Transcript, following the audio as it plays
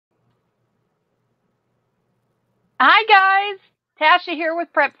Hi guys, Tasha here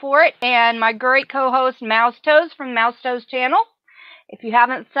with Prep For It and my great co-host Mouse Toes from Mouse Toes channel. If you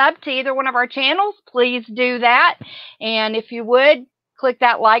haven't subbed to either one of our channels, please do that. And if you would, click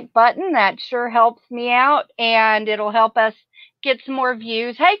that like button. That sure helps me out and it'll help us get some more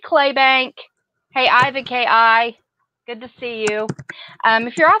views. Hey Claybank. Hey Iva KI. Good to see you.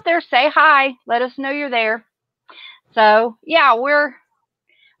 If you're out there, say hi. Let us know you're there. So yeah,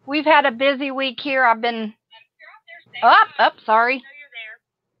 we've had a busy week here. I've been sorry.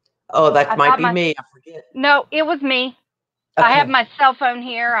 Oh, that I might thought be my me. I forget. No, it was me. I have Okay. my cell phone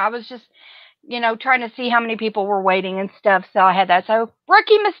here. I was just, trying to see how many people were waiting and stuff. So I had that. So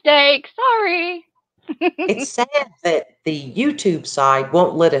rookie mistake. Sorry. It's sad that the YouTube side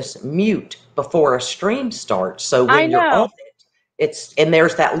won't let us mute before a stream starts. So I when you're on know. and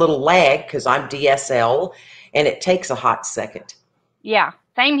there's that little lag because I'm DSL and it takes a hot second. Yeah,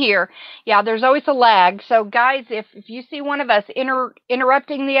 same here. Yeah, there's always a lag. So guys, if you see one of us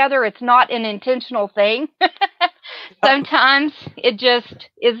interrupting the other, it's not an intentional thing. Sometimes it just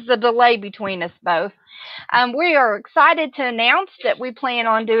is the delay between us both. We are excited to announce that we plan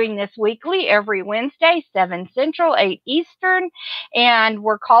on doing this weekly every Wednesday, 7 Central, 8 Eastern, and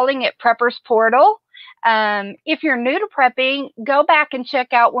we're calling it Prepper's Portal. If you're new to prepping, go back and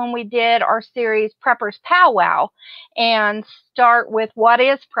check out when we did our series Prepper's Powwow and start with what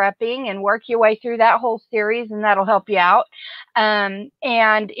is prepping and work your way through that whole series, and that'll help you out. And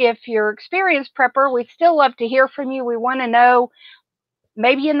if you're experienced prepper, we'd still love to hear from you. We want to know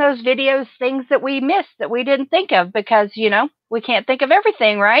maybe in those videos things that we missed that we didn't think of because, we can't think of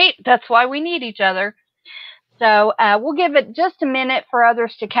everything, right? That's why we need each other. So we'll give it just a minute for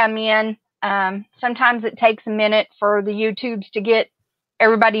others to come in. Sometimes it takes a minute for the YouTubes to get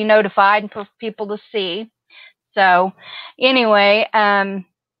everybody notified and for people to see. So anyway,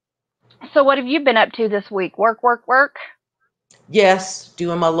 so what have you been up to this week? Work, work, work? Yes,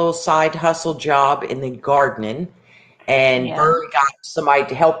 doing my little side hustle job and then gardening. And Yeah. Vern got somebody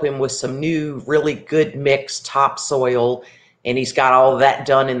to help him with some new, really good mixed topsoil. And he's got all of that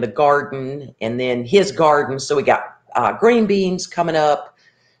done in the garden and then his garden. So we got green beans coming up,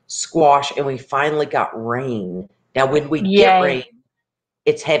 squash, and we finally got rain. Now, when we get Yay. rain,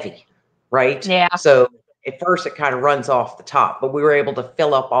 it's heavy, right? Yeah. So at first it kind of runs off the top, but we were able to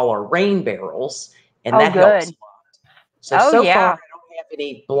fill up all our rain barrels, and Oh, that helps good. a lot. Oh, So far, yeah. I don't have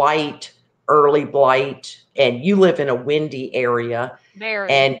any blight, early blight, and you live in a windy area, Very.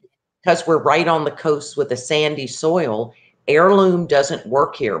 and because we're right on the coast with a sandy soil, heirloom doesn't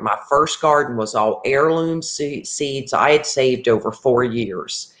work here. My first garden was all heirloom seeds I had saved over 4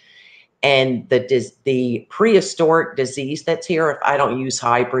 years. And the prehistoric disease that's here, if I don't use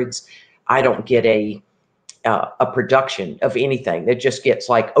hybrids, I don't get a production of anything. It just gets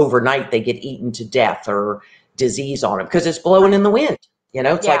like overnight they get eaten to death or disease on them because it's blowing in the wind.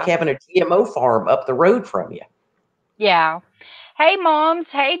 It's like Yeah. having a GMO farm up the road from you. Yeah. Hey, moms.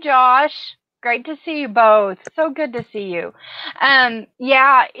 Hey, Josh. Great to see you both. So good to see you.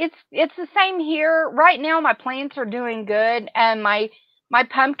 Yeah, it's the same here. Right now my plants are doing good and my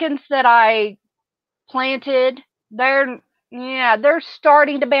pumpkins that I planted, they're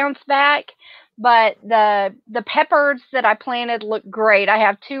starting to bounce back, but the peppers that I planted look great. I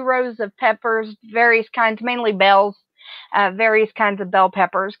have 2 rows of peppers, various kinds, mainly bells, various kinds of bell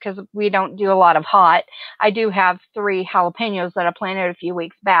peppers because we don't do a lot of hot. I do have 3 jalapenos that I planted a few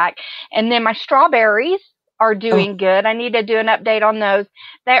weeks back, and then my strawberries are Oh, doing good. I need to do an update on those.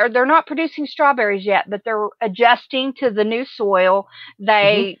 They're not producing strawberries yet, but they're adjusting to the new soil. hmm.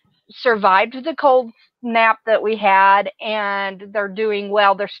 They survived the cold snap that we had, and they're doing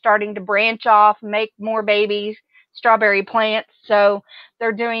well. They're starting to branch off, make more babies, strawberry plants, so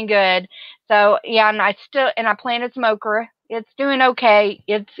they're doing good. So yeah, and I planted some okra. It's doing okay.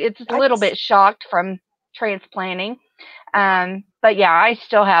 It's a little Nice. bit shocked from transplanting. But yeah, I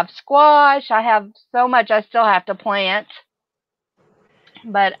still have squash. I have so much I still have to plant,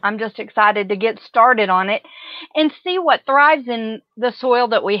 but I'm just excited to get started on it and see what thrives in the soil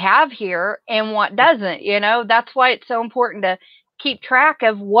that we have here and what doesn't. That's why it's so important to keep track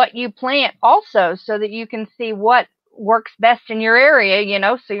of what you plant also so that you can see what works best in your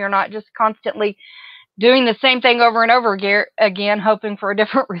area, so you're not just constantly doing the same thing over and over again, hoping for a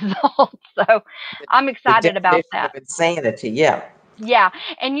different result. So The, I'm the excited about definition that. of insanity. Yeah. Yeah,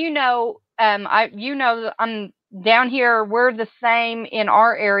 and I'm down here, we're the same in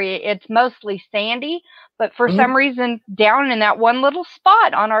our area. It's mostly sandy, but for some reason, down in that one little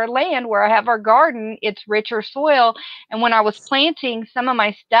spot on our land where I have our garden, it's richer soil. And when I was planting some of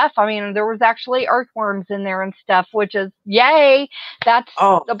my stuff, I mean, there was actually earthworms in there and stuff, which is yay. That's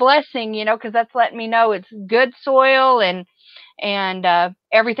Oh, the blessing, you know, because that's letting me know it's good soil and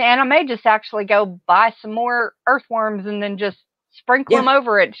everything. And I may just actually go buy some more earthworms and then just sprinkle them yeah.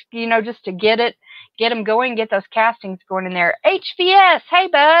 over it, you know, just to get them going, get those castings going in there. HVS, hey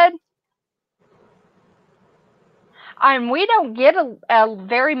bud. And we don't get a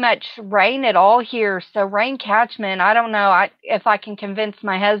very much rain at all here, so rain catchment, I don't know if I can convince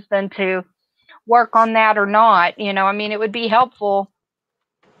my husband to work on that or not. You know, I mean, it would be helpful,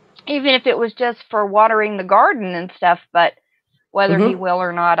 even if it was just for watering the garden and stuff, but whether he will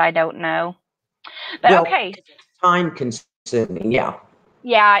or not, I don't know. But Well, okay. time consuming. Yeah.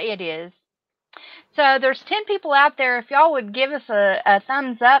 Yeah, it is. So there's 10 people out there. If y'all would give us a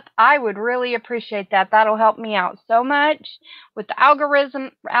thumbs up, I would really appreciate that. That'll help me out so much with the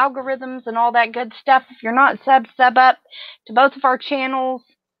algorithms and all that good stuff. If you're not sub up to both of our channels.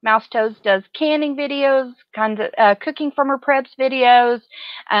 Mouse Toes does canning videos, kinds of cooking from her preps videos,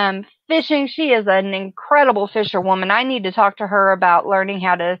 fishing. She is an incredible fisherwoman. I need to talk to her about learning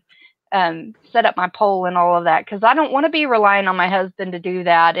how to set up my pole and all of that, because I don't want to be relying on my husband to do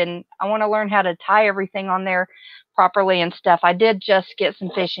that, and I want to learn how to tie everything on there properly and stuff. I did just get some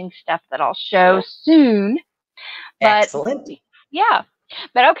fishing stuff that I'll show soon. But excellent. Yeah.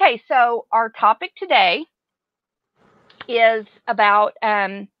 But okay, so our topic today is about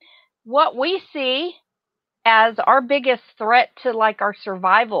what we see as our biggest threat to like our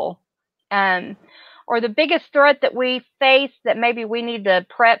survival, or the biggest threat that we face that maybe we need to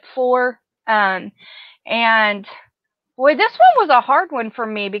prep for. And boy, this one was a hard one for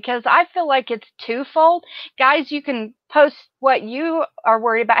me because I feel like it's twofold. Guys, you can post what you are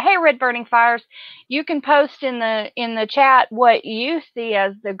worried about. Hey, Red Burning Fires, you can post in the chat what you see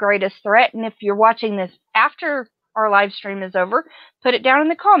as the greatest threat. And if you're watching this after our live stream is over, put it down in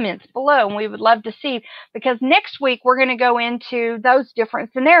the comments below, and we would love to see, because next week we're going to go into those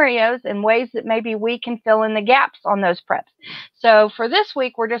different scenarios and ways that maybe we can fill in the gaps on those preps. So for this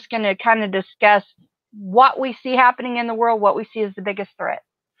week, we're just going to kind of discuss what we see happening in the world, what we see as the biggest threat.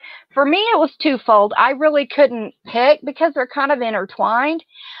 For me, it was twofold. I really couldn't pick because they're kind of intertwined.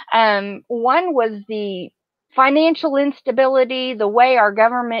 One was the financial instability, the way our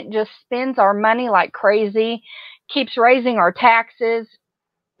government just spends our money like crazy, keeps raising our taxes,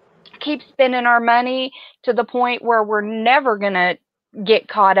 keeps spending our money to the point where we're never going to get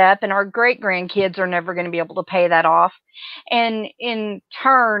caught up, and our great-grandkids are never going to be able to pay that off. And in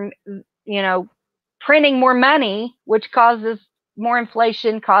turn, you know, printing more money, which causes more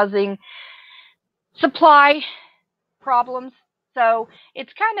inflation, causing supply problems. So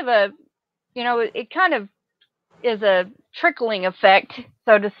it's kind of a, you know, it kind of is a trickling effect,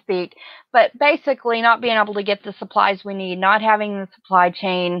 so to speak. But basically, not being able to get the supplies we need, not having the supply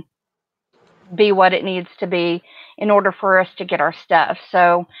chain be what it needs to be in order for us to get our stuff.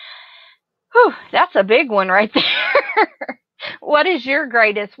 So, whew, that's a big one right there. What is your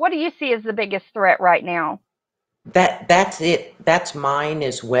greatest? What do you see as the biggest threat right now? That's it. That's mine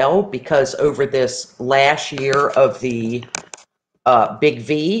as well, because over this last year of the big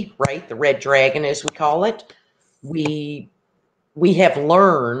V, right, the red dragon as we call it, we have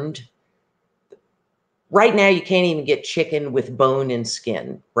learned. Right now, you can't even get chicken with bone and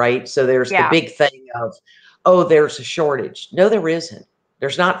skin, right? So there's the big thing of, oh, there's a shortage. No, there isn't.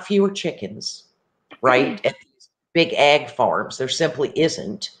 There's not fewer chickens, right? At these big ag farms, there simply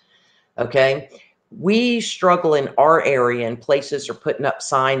isn't. Okay. We struggle in our area, and places are putting up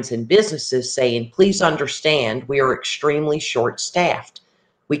signs and businesses saying, please understand, we are extremely short-staffed.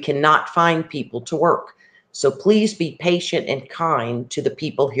 We cannot find people to work. So please be patient and kind to the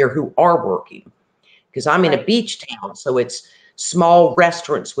people here who are working. Because I'm in a beach town, so it's small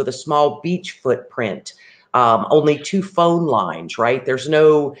restaurants with a small beach footprint, only 2 phone lines, right? There's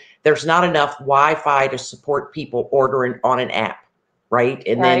not enough Wi-Fi to support people ordering on an app, right?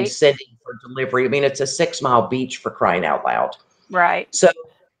 And then sending for delivery. I mean, it's a 6-mile beach, for crying out loud. Right. So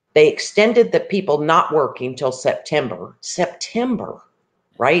they extended the people not working till September. September,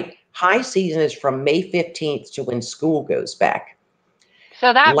 right? High season is from May 15th to when school goes back.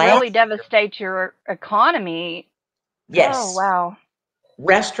 So that really devastates your economy. Yes. Oh, wow.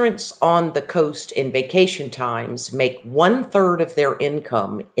 Restaurants on the coast in vacation times make 1/3 of their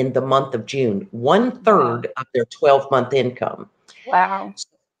income in the month of June, 1/3 of their 12-month income. Wow.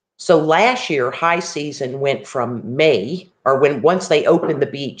 So last year, high season went from May or once they opened the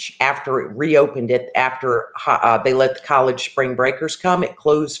beach, after it reopened it, after they let the college spring breakers come, it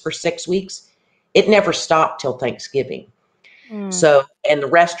closed for 6 weeks. It never stopped till Thanksgiving. Mm. So, and the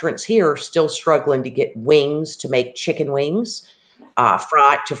restaurants here are still struggling to get wings, to make chicken wings,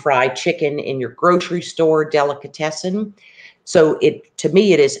 fry chicken in your grocery store delicatessen. So to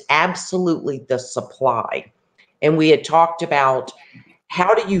me, it is absolutely the supply. And we had talked about,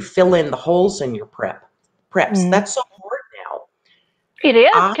 how do you fill in the holes in your preps? Mm. That's so hard now. It is,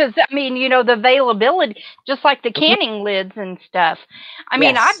 I, because I mean, the availability, just like the mhm, canning lids and stuff. I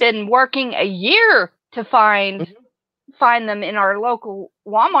mean, I've yes. been working a year to find Mhm, find them in our local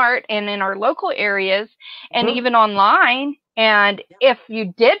Walmart and in our local areas, and mhm, even online. And if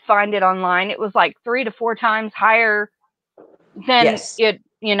you did find it online, it was like 3 to 4 times higher than yes. it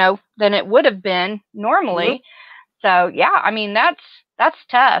would have been Mhm, normally. So yeah, I mean, that's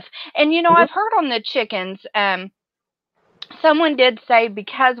tough. And mhm, I've heard on the chickens, someone did say,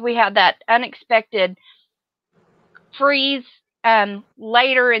 because we had that unexpected freeze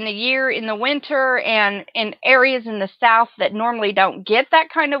later in the year in the winter, and in areas in the south that normally don't get that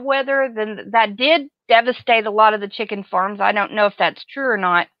kind of weather, then that did devastate a lot of the chicken farms. I don't know if that's true or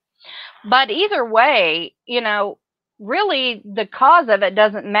not, but either way, really the cause of it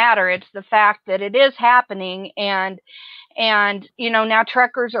doesn't matter. It's the fact that it is happening. And now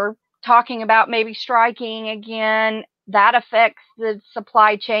truckers are talking about maybe striking again. That affects the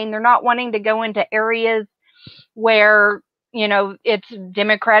supply chain. They're not wanting to go into areas where it's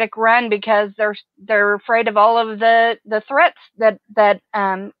Democratic run, because they're afraid of all of the threats that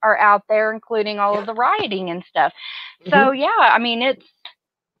are out there, including all yeah. of the rioting and stuff. So Mhm, yeah, I mean,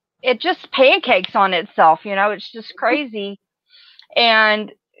 it just pancakes on itself. It's just crazy.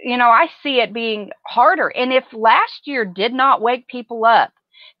 And I see it being harder. And if last year did not wake people up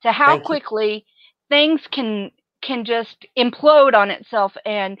to how thank you. quickly things can just implode on itself,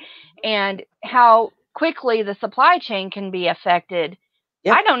 and how quickly the supply chain can be affected,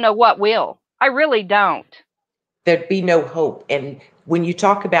 I Yep. don't know what will. I really don't. There'd be no hope. And when you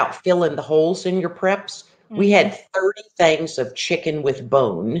talk about filling the holes in your preps, we Mhm. had 30 things of chicken with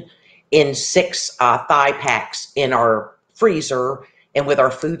bone in 6 thigh packs in our freezer and with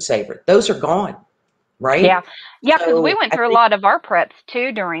our food saver. Those are gone, Yeah. right? Yeah, because we So went I through a think, lot of our preps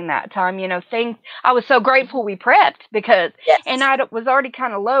too during that time. Things, I was so grateful we prepped, because, and yes. was already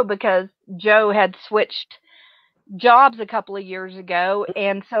kind of low because Joe had switched jobs a couple of years ago.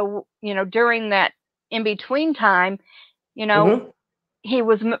 And so, during that in between time, you know, Hmm. he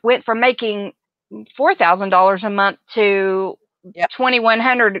went from making $4,000 a month to Yeah.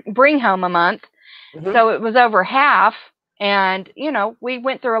 2,100 bring home a month. Hmm. So it was over half. And, we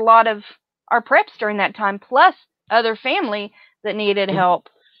went through a lot of our preps during that time, plus other family that needed Hmm. help,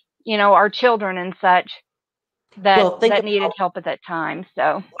 our children and such that Well, think needed about, help at that time.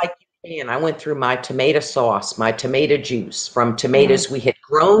 So, like you can. I went through my tomato sauce, my tomato juice from mhm. tomatoes we had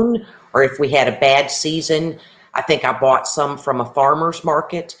grown, or if we had a bad season, I think I bought some from a farmer's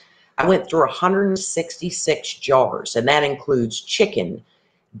market. I went through 166 jars, and that includes chicken,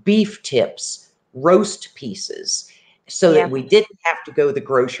 beef tips, roast pieces, so that Yeah. we didn't have to go to the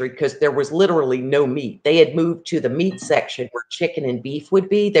grocery because there was literally no meat. They had moved to the meat section where chicken and beef would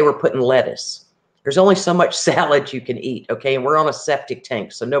be. They were putting lettuce. There's only so much salad you can eat, okay? And we're on a septic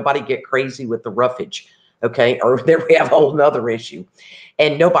tank, so nobody get crazy with the roughage, okay? Or there we have a whole nother issue.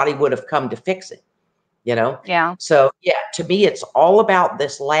 And nobody would have come to fix it, you know? Yeah. So, yeah, to me, it's all about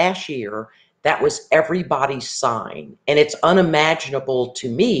this last year. That was everybody's sign. And it's unimaginable to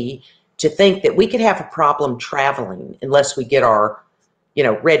me to think that we could have a problem traveling unless we get our,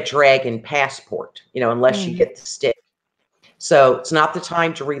 Red Dragon passport, unless you Mhm. get the stick. So it's not the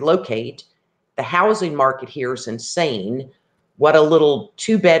time to relocate. The housing market here is insane. What a little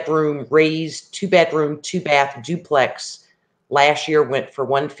two bedroom, two bath duplex last year went for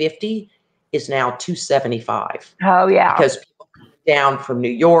 150 is now 275 Oh yeah. because people down from New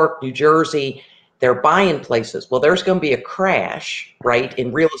York, New Jersey, they're buying places. Well, there's going to be a crash, right,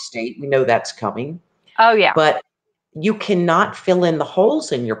 in real estate. We know that's coming, Oh yeah. but you cannot fill in the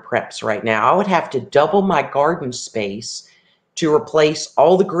holes in your preps right now. I would have to double my garden space to replace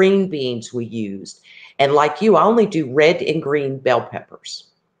all the green beans we used. And like you, I only do red and green bell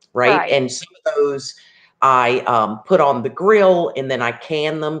peppers, right? Right. And some of those I put on the grill and then I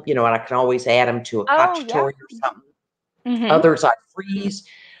can them, and I can always add them to a Oh yeah. cacciatore or something. Mhm. Others I freeze,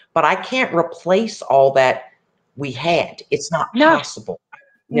 but I can't replace all that we had. It's not No. possible,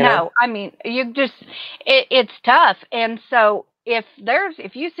 you know? No, I mean, it's tough. And so if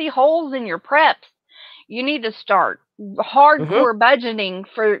you see holes in your preps, you need to start Hmm. hardcore budgeting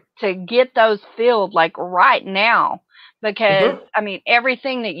to get those filled, like right now, because Mm-hmm. I mean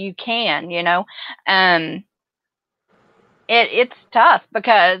everything that you can, um, it's tough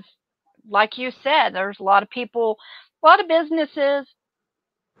because, like you said, there's a lot of people, a lot of businesses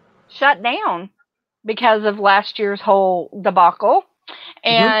shut down because of last year's whole debacle.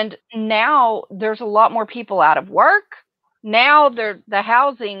 Mm-hmm. And now there's a lot more people out of work. Now the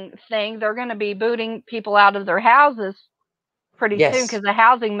housing thing, they're going to be booting people out of their houses pretty soon Yes. because the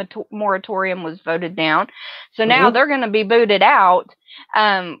housing moratorium was voted down. So now Mm-hmm. they're going to be booted out.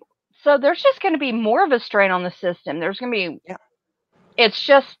 Um, so there's just going to be more of a strain on the system. There's going to be, Yeah. it's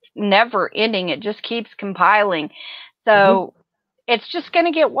just never ending. It just keeps compiling. Mm-hmm. So it's just going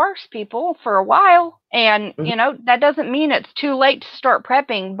to get worse, people, for a while. And, Mm-hmm. that doesn't mean it's too late to start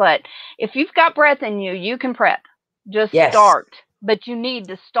prepping, but if you've got breath in you, you can prep. Just Yes. start. But you need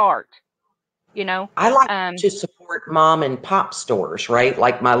to start, you know. I like Um, to support mom and pop stores, right?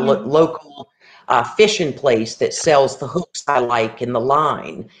 Like my mhm. local fishing place that sells the hooks I like and the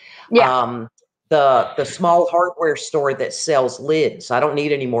line. Yeah, Um, the small hardware store that sells lids. I don't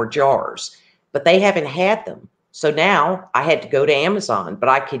need any more jars, but they haven't had them. So now I had to go to Amazon, but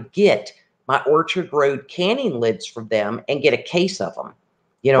I could get my Orchard Road canning lids from them and get a case of them.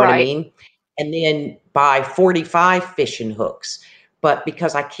 You know what I right. mean? And then buy 45 fishing hooks, but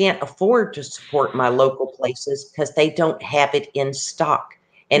because I can't afford to support my local places because they don't have it in stock.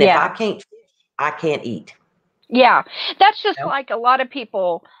 And if I Yeah. can't fish, I can't eat. Yeah. That's just You know? like a lot of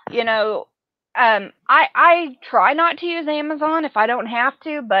people, I try not to use Amazon if I don't have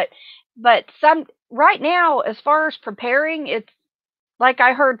to, but some right now, as far as preparing, it's like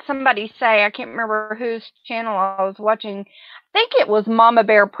I heard somebody say, I can't remember whose channel I was watching. I think it was Mama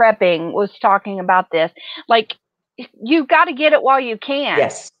Bear Prepping was talking about this. Like, you got to get it while you can,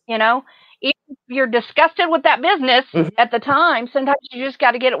 Yes. you know? If you're disgusted with that business Mhm. at the time, sometimes you just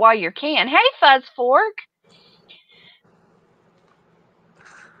got to get it while you can. Hey, Fuzz Fork.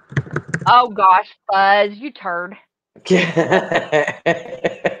 Oh gosh, Fuzz, you turd.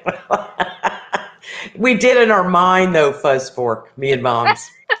 We did in our mind though, Fuzz Fork, me and moms.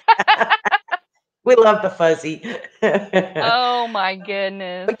 We love the fuzzy. Oh my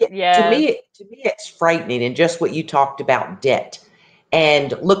goodness. But yeah, Yes. to me, it's frightening. And just what you talked about, debt.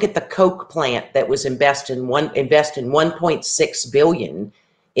 And look at the Coke plant that was invest in 1.6 billion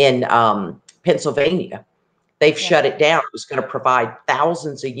in Pennsylvania. They've Yeah. shut it down. It was going to provide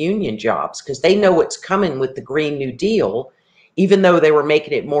thousands of union jobs because they know what's coming with the Green New Deal, even though they were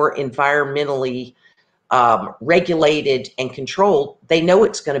making it more environmentally regulated and controlled. They know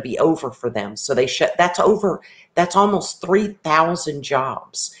it's going to be over for them. So they shut, that's almost 3,000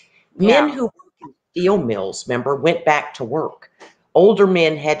 jobs. Men Yeah. who work in steel mills, remember, went back to work. Older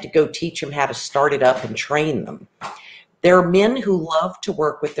men had to go teach them how to start it up and train them. There are men who love to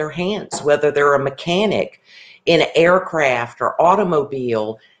work with their hands, whether they're a mechanic in an aircraft or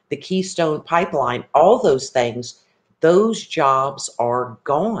automobile, the Keystone Pipeline, all those things, those jobs are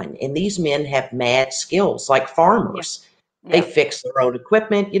gone. And these men have mad skills, like Yeah. farmers. They Yeah. fix their own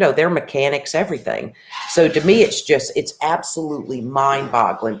equipment, they're mechanics, everything. So to me, it's absolutely mind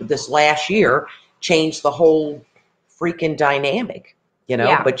boggling. But this last year changed the whole freaking dynamic.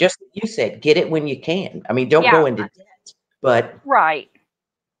 Yeah. But just like you said, get it when you can. I mean, don't Yeah. go into debt, but Right.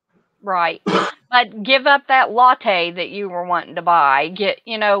 Right. But give up that latte that you were wanting to buy. Get,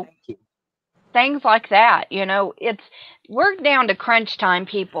 thank you. things like that. We're down to crunch time,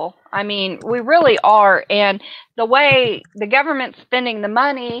 people. I mean, we really are. And the way the government's spending the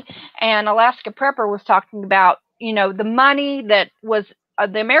money, and Alaska Prepper was talking about, the money that was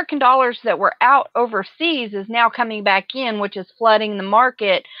the American dollars that were out overseas is now coming back in, which is flooding the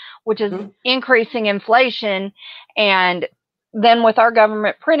market, which is Mhm. increasing inflation. And then with our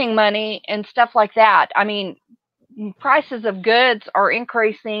government printing money and stuff like that, I mean, prices of goods are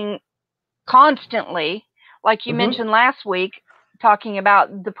increasing constantly. Like you Mhm. mentioned last week, talking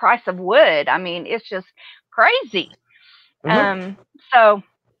about the price of wood. I mean, it's just crazy. Mhm. Um, so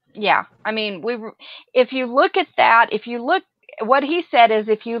yeah, I mean, if you look at that, if you look, what he said is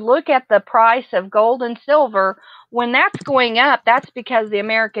if you look at the price of gold and silver, when that's going up, that's because the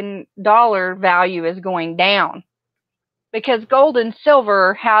American dollar value is going down. Because gold and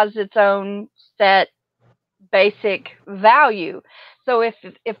silver has its own set basic value. So if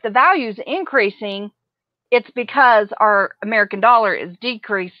the value is increasing, it's because our American dollar is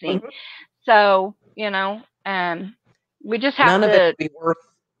decreasing. Mhm. So, we just have None of it to, would be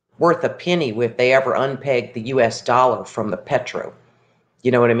worth a penny if they ever unpeg the US dollar from the petro.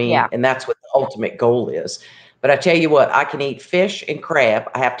 You know what I yeah, mean? And that's what the ultimate goal is. But I tell you what, I can eat fish and crab.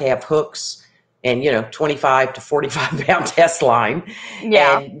 I have to have hooks and 25 to 45 pound test line.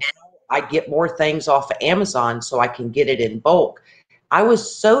 yeah, And I get more things off of Amazon so I can get it in bulk. I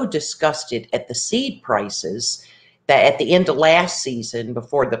was so disgusted at the seed prices that at the end of last season,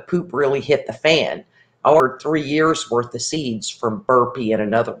 before the poop really hit the fan, I ordered 3 years worth of seeds from Burpee and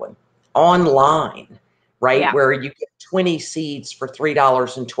another one online, right? Yeah. Where you get 20 seeds for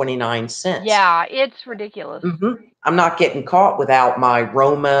 $3.29. Yeah, it's ridiculous. I'm not getting caught without my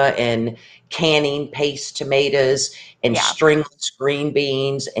Roma and canning paste tomatoes and Yeah. stringless green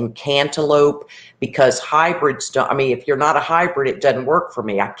beans and cantaloupe, because hybrids don't, I mean, if you're not a hybrid, it doesn't work for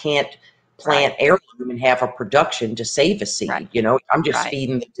me. I can't plant heirloom and have a production to save a seed. Right. You know, I'm just Right.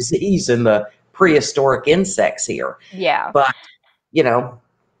 feeding the disease and the prehistoric insects here. Yeah. But, you know,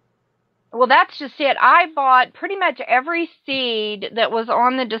 Well, that's just it. I bought pretty much every seed that was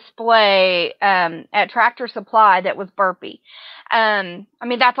on the display at Tractor Supply that was Burpee. I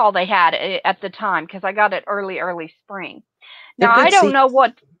mean, that's all they had at the time because I got it early spring. they're Now, I good don't know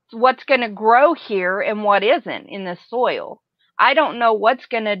seeds. what's going to grow here and what isn't in the soil. I don't know what's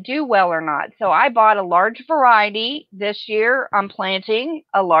going to do well or not. So I bought a large variety this year. I'm planting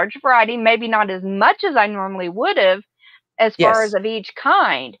a large variety, maybe not as much as I normally would have as far as Yes. of each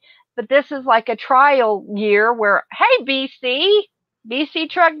kind. But this is like a trial year where, hey, BC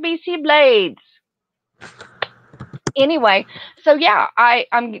truck, BC blades. Anyway, so yeah,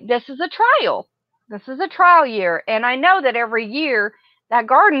 this is a trial. This is a trial year. And I know that every year that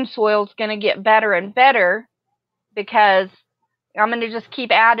garden soil is going to get better and better because I'm going to just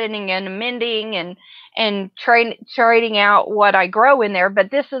keep adding and amending and trading out what I grow in there. But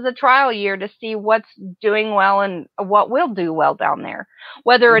this is a trial year to see what's doing well and what will do well down there.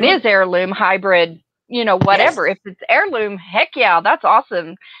 Whether it is heirloom, hybrid, whatever. Yes. If it's heirloom, heck yeah, that's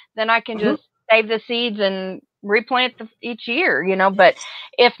awesome. Then I can Mhm. just save the seeds and replant each year, But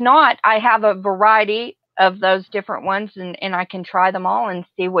if not, I have a variety of those different ones and I can try them all and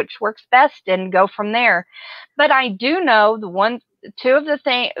see which works best and go from there. But I do know one of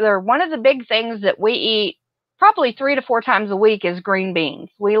the big things that we eat probably 3 to 4 times a week is green beans.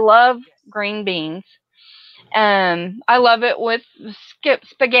 We love green beans. I love it with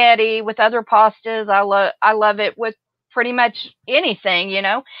spaghetti, with other pastas. I love it with pretty much anything,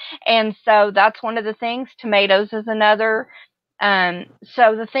 And so that's one of the things. Tomatoes is another.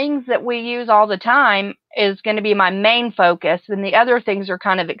 So the things that we use all the time is going to be my main focus, and the other things are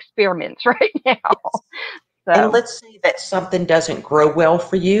kind of experiments right now. Yes. And So let's say that something doesn't grow well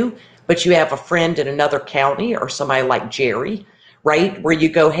for you, but you have a friend in another county or somebody like Jerry, right? Where you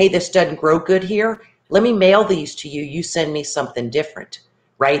go, hey, this doesn't grow good here. Let me mail these to you. You send me something different,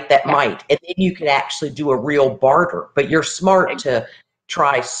 right? That yeah, might. And then you could actually do a real barter. But you're smart to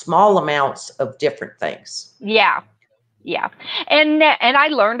try small amounts of different things. yeah, yeah. And I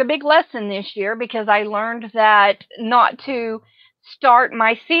learned a big lesson this year because I learned that not to start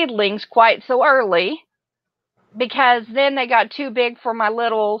my seedlings quite so early because then they got too big for my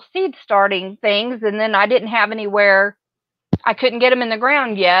little seed starting things, and then I didn't have anywhere. I couldn't get them in the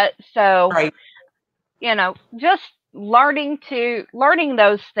ground yet. So, Right. just learning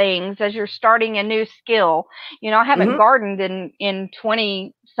those things as you're starting a new skill. I haven't Hmm. gardened in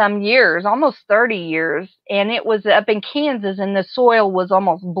 20 some years, almost 30 years, and it was up in Kansas and the soil was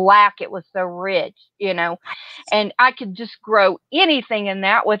almost black. It was so rich, and I could just grow anything in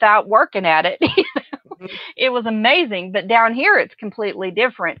that without working at it. It was amazing, but down here it's completely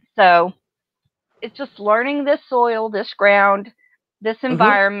different. So it's just learning this soil, this ground, this Hmm.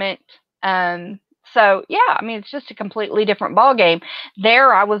 environment. So yeah, I mean it's just a completely different ball game.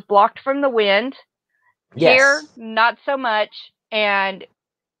 There I was blocked from the wind. Here, Yes. not so much. And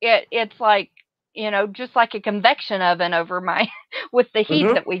it's like, just like a convection oven over my with the heat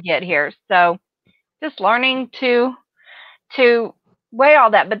Hmm. that we get here. So just learning to weigh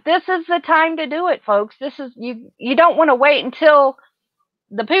all that. But this is the time to do it, folks. This is you don't want to wait until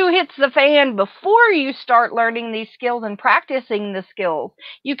the poo hits the fan before you start learning these skills and practicing the skills.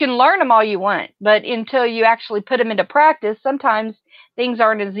 You can learn them all you want, but until you actually put them into practice, sometimes things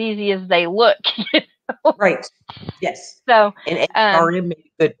aren't as easy as they look. Right. Yes. So, And um, RM made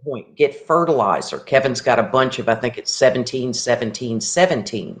a good point. Get fertilizer. Kevin's got a bunch of, I think it's 17, 17,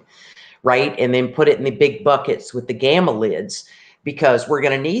 17, right? And then put it in the big buckets with the gamma lids because we're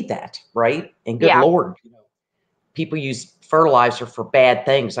going to need that, right? And good yeah, Lord, people use fertilizer for bad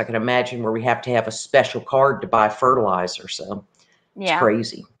things. I can imagine where we have to have a special card to buy fertilizer. So it's yeah,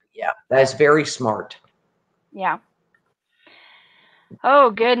 crazy. Yeah, that's very smart. yeah. Oh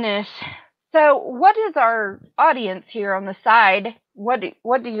goodness. So, what is our audience here on the side? What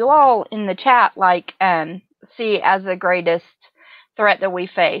do you all in the chat see as the greatest threat that we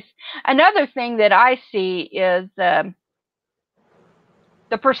face? Another thing that I see is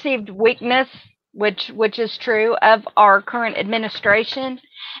the perceived weakness, which is true, of our current administration,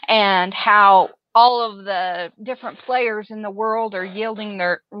 and how all of the different players in the world are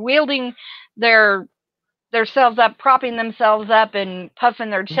wielding their themselves up, propping themselves up and puffing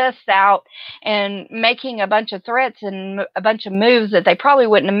their chests out and making a bunch of threats and a bunch of moves that they probably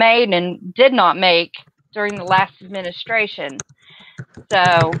wouldn't have made and did not make during the last administration.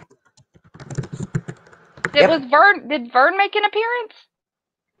 So did Vern make an appearance?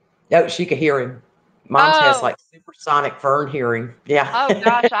 No, she could hear him. Mom's has like supersonic Vern hearing. Yeah. Oh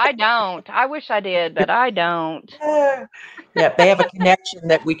gosh, I don't. I wish I did, but I don't. Yeah, they have a connection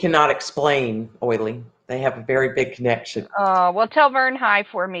that we cannot explain, Oily. They have a very big connection. Oh, well, tell Vern hi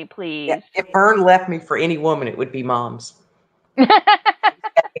for me, please. Yeah, if Vern left me for any woman, it would be Mom's.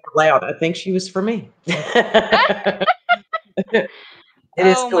 Loud. I think she was for me. It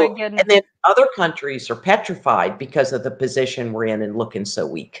is cool. My goodness. And then other countries are petrified because of the position we're in and looking so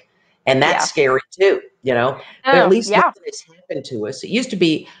weak. And that's scary too, you know. But at least nothing has happened to us. It used to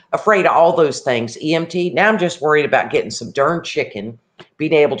be afraid of all those things, EMT. Now I'm just worried about getting some darn chicken,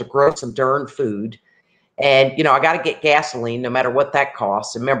 being able to grow some darn food. And, you know, I got to get gasoline no matter what that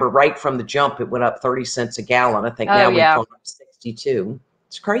costs. And remember, right from the jump, it went up 30 cents a gallon. I think now we've gone up 62.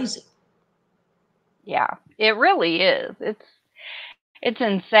 It's crazy. Yeah, it really is. It's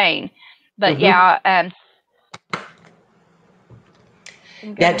insane. But now,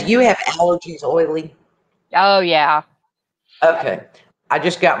 do you have allergies, Oily? Oh, yeah. Okay. I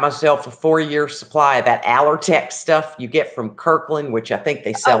just got myself a 4-year supply of that Allertech stuff you get from Kirkland, which I think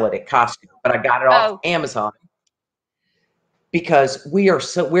they sell it at Costco, but I got it off Amazon because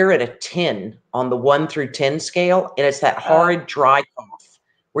we're at a 10 on the 1 through 10 scale, and it's that horrid dry cough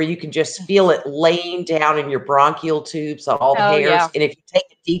where you can just feel it laying down in your bronchial tubes on all the hairs. Yeah. And if you take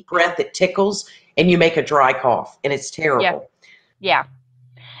a deep breath, it tickles and you make a dry cough, and it's terrible. Yeah.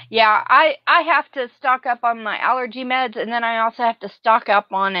 Yeah, I have to stock up on my allergy meds, and then I also have to stock up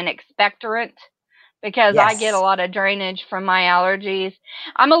on an expectorant because I get a lot of drainage from my allergies.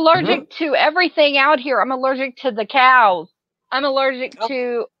 I'm allergic to everything out here. I'm allergic to the cows. I'm allergic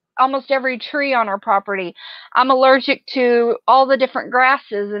to almost every tree on our property. I'm allergic to all the different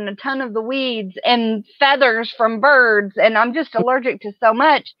grasses and a ton of the weeds and feathers from birds, and I'm just allergic to so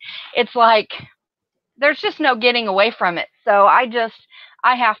much. It's like there's just no getting away from it. So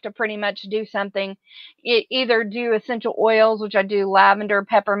I have to pretty much do something, either do essential oils, which I do lavender,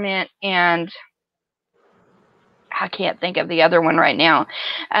 peppermint, and I can't think of the other one right now.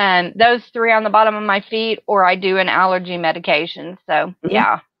 Those 3 on the bottom of my feet, or I do an allergy medication. So,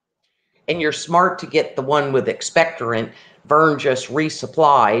 yeah. And you're smart to get the one with expectorant. Vern just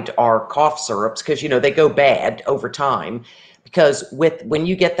resupplied our cough syrups because, you know, they go bad over time. Because when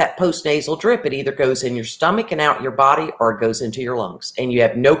you get that postnasal drip, it either goes in your stomach and out your body, or it goes into your lungs, and you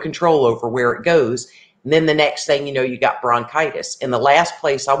have no control over where it goes. And then the next thing you know, you got bronchitis. And the last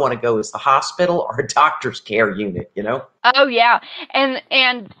place I want to go is the hospital or a doctor's care unit, you know? Oh, yeah. And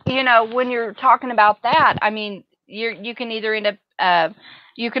you know, when you're talking about that, I mean, you can either end up,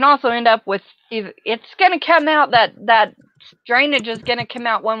 you can also end up with, it's going to come out, that drainage is going to come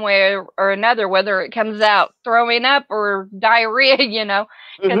out one way or another, whether it comes out throwing up or diarrhea, you know,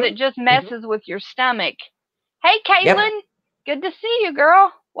 because it just messes with your stomach. Hey, Caitlin, good to see you,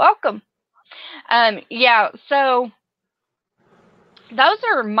 girl. Welcome. Yeah, so those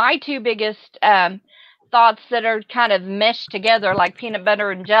are my 2 biggest thoughts that are kind of meshed together like peanut butter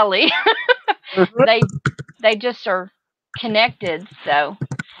and jelly. They just are connected. So,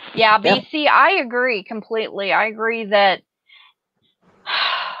 yeah, BC, I agree completely. I agree that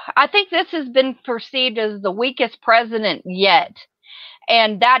I think this has been perceived as the weakest president yet.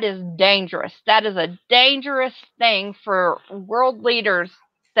 And that is dangerous. That is a dangerous thing for world leaders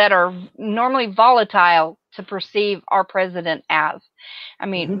that are normally volatile to perceive our president as. I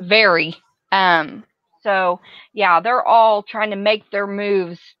mean, very. So, yeah, they're all trying to make their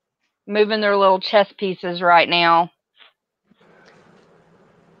moves, moving their little chess pieces right now.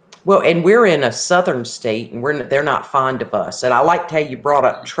 Well, and we're in a southern state, and they're not fond of us. And I liked how you brought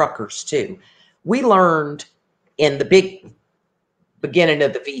up truckers too. We learned in the big beginning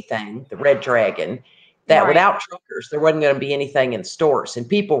of the V thing, the Red Dragon, that without truckers, there wasn't going to be anything in stores, and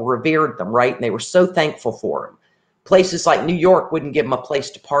people revered them, right? And they were so thankful for them. Places like New York wouldn't give them a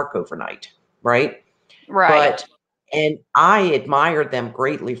place to park overnight, right? Right. And I admire them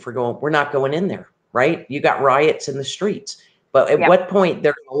greatly for going, we're not going in there, right? You got riots in the streets. But at what point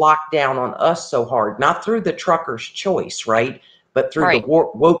they're going to lock down on us so hard, not through the truckers' choice, right? But through the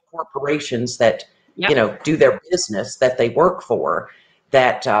woke corporations that, you know, do their business that they work for,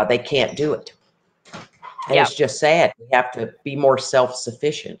 that they can't do it. And it's just sad. We have to be more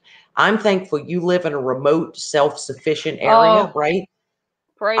self-sufficient. I'm thankful you live in a remote, self-sufficient area, Oh, right?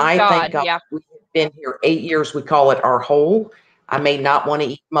 praise I thank God. God Yeah. we've been here 8 years. We call it our hole. I may not want to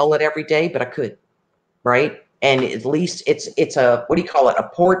eat mullet every day, but I could, right? And at least it's a, what do you call it? A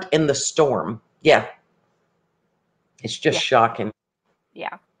port in the storm. Yeah. It's just Yeah. shocking.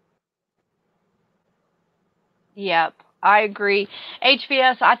 Yeah. Yep. I agree.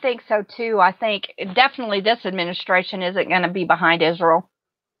 HVS, I think so too. I think definitely this administration isn't going to be behind Israel.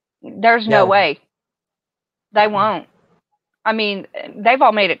 There's no No. way. They won't. I mean, they've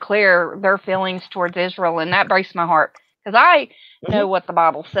all made it clear their feelings towards Israel, and that breaks my heart because I know what the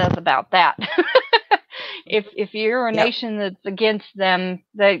Bible says about that. If you're a Yep. nation that's against them,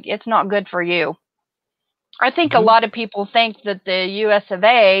 that it's not good for you. I think a Mhm. lot of people think that the U.S. of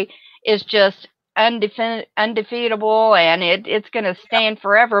A. is just undefeatable and it's going to stand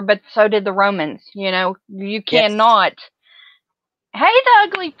forever, but so did the Romans. You know, you Yes. cannot. Hey, the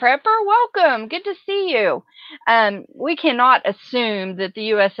ugly prepper, welcome. Good to see you. We cannot assume that the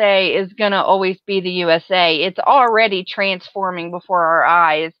USA is going to always be the USA. It's already transforming before our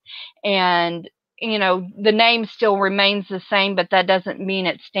eyes. And, you know, the name still remains the same, but that doesn't mean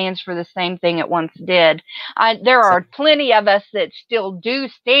it stands for the same thing it once did. There are plenty of us that still do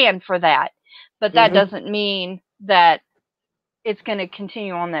stand for that, but that doesn't mean that it's going to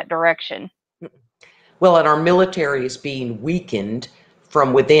continue on that direction. Well, and our military is being weakened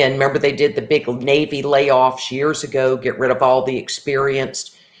from within. Remember, they did the big Navy layoffs years ago, get rid of all the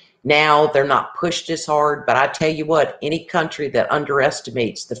experienced. Now they're not pushed as hard. But I tell you what, any country that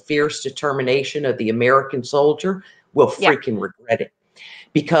underestimates the fierce determination of the American soldier will freaking regret it.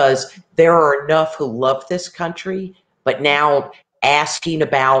 Because there are enough who love this country, but now asking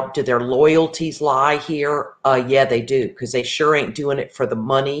about, do their loyalties lie here? Yeah, they do, because they sure ain't doing it for the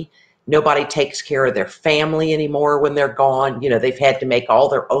money. Nobody takes care of their family anymore when they're gone. You know, they've had to make all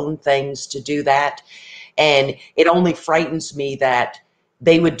their own things to do that. And it only frightens me that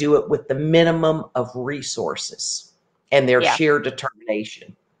they would do it with the minimum of resources and their sheer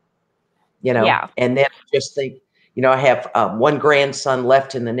determination, you know. And then I just think, you know, I have one grandson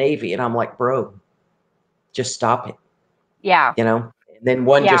left in the Navy, and I'm like, bro, just stop it. Yeah. You know, and then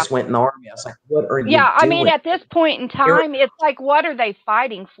one just went in the Army. I was like, what are you I mean, doing? at this point in time, it's like, what are they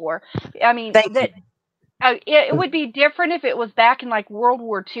fighting for? I mean, it would be different if it was back in like World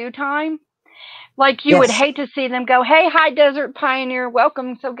War II time. Like you would hate to see them go, "Hey, High Desert Pioneer,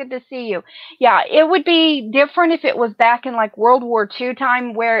 welcome, so good to see you." Yeah, it would be different if it was back in like World War II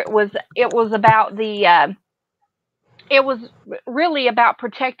time, where it was about it was really about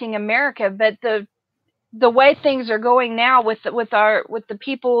protecting America. But the way things are going now with the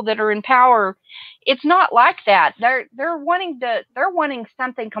people that are in power, it's not like that. They're wanting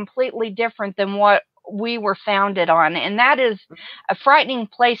something completely different than what we were founded on, and that is a frightening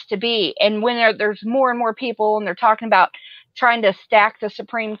place to be. And when there's more and more people and they're talking about trying to stack the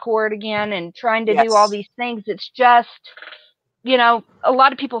Supreme Court again and trying to do all these things, it's just, you know, a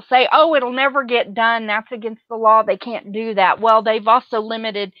lot of people say, oh, it'll never get done. That's against the law. They can't do that. Well, they've also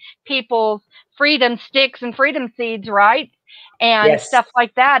limited people's freedom sticks and freedom seeds, right? And stuff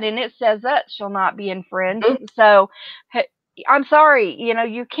like that. And it says that shall not be infringed. So I'm sorry, you know,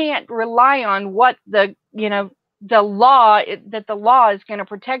 you can't rely on what the law is going to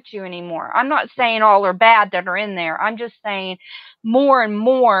protect you anymore. I'm not saying all are bad that are in there. I'm just saying more and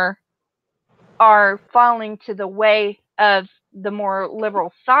more are falling to the way of the more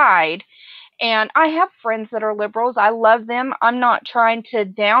liberal side. And I have friends that are liberals. I love them. I'm not trying to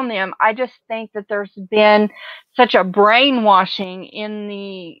down them. I just think that there's been such a brainwashing in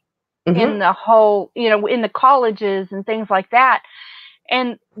the whole, you know, in the colleges and things like that.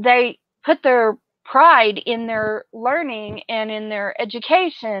 And they put their pride in their learning and in their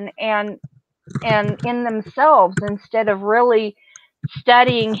education and in themselves instead of really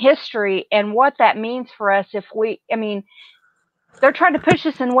studying history and what that means for us. I mean, they're trying to push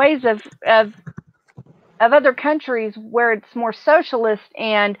us in ways of other countries where it's more socialist,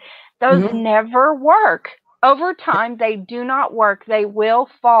 and those never work. Over time, they do not work. They will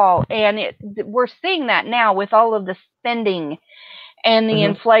fall, and we're seeing that now with all of the spending and the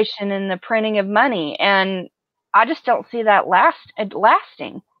inflation and the printing of money, and I just don't see that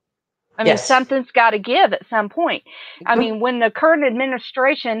lasting. I mean, something's got to give at some point. I mean, when the current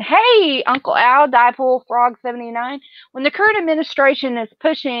administration, hey, Uncle Al, Dipole, Frog 79, when the current administration is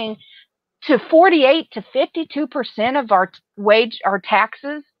pushing to 48 to 52% of our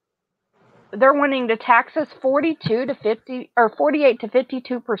taxes, they're wanting to tax us 42 to 50 or 48 to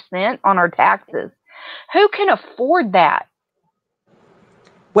 52% on our taxes. Who can afford that?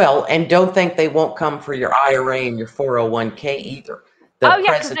 Well, and don't think they won't come for your IRA and your 401k either. The Oh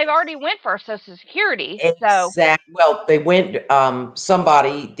yeah, because they've president already went for our Social Security. So exact well, they went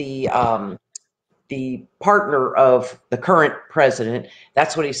somebody the partner of the current president,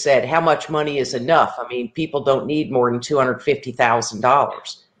 that's what he said. How much money is enough? I mean, people don't need more than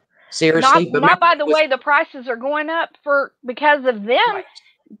 $250,000. Seriously, but not remember by it the was way the prices are going up because of them right.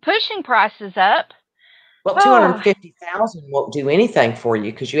 pushing prices up. Well, Oh, 250,000 won't do anything for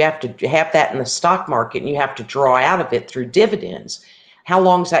you because you have to have that in the stock market and you have to draw out of it through dividends. How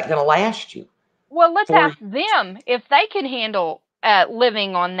long is that going to last you? well, let's 4 ask them if they can handle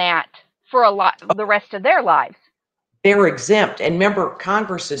living on that for the rest of their lives. They're exempt. And remember,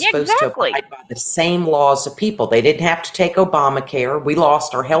 Congress is Yeah, supposed to exactly. abide by the same laws of people. They didn't have to take Obamacare. We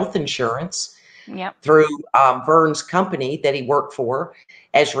lost our health insurance Yep. through Vern's company that he worked for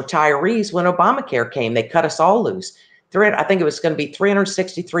as retirees when Obamacare came. They cut us all loose. I think it was going to be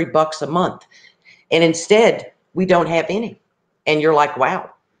 $363 a month. And instead, we don't have any. And you're like, wow.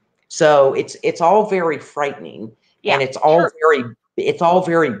 So it's all very frightening Yeah. and Sure. it's all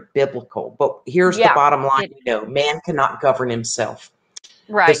very biblical. But here's the Yeah. bottom line, man cannot govern himself.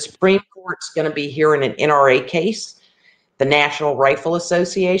 The Right. Supreme Court's going to be hearing an NRA case, the National Rifle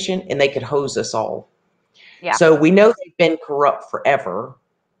Association, and they could hose us all. Yeah. So we know they've been corrupt forever,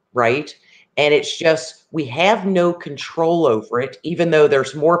 right? And it's just we have no control over it, even though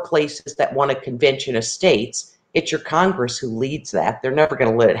there's more places that want a convention of states. It's your Congress who leads that. They're never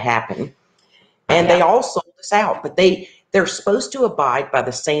going to let it happen. And they all sold us out, but they're supposed to abide by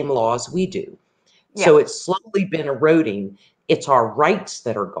the same laws we do. Yeah. So it's slowly been eroding. It's our rights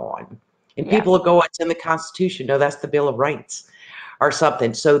that are gone. And people will go, it's in the Constitution. No, that's the Bill of Rights or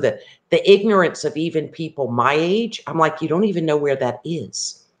something. So the ignorance of even people my age, I'm like, you don't even know where that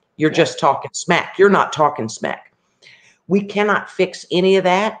is. You're just talking smack. You're not talking smack. We cannot fix any of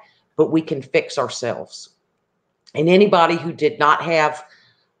that, but we can fix ourselves. And anybody who did not have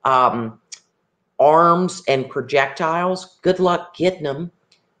arms and projectiles, good luck getting them.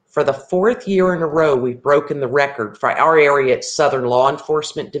 For the 4th year in a row, we've broken the record. For our area, it's Southern Law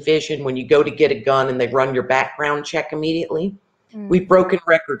Enforcement Division. When you go to get a gun and they run your background check immediately, we've broken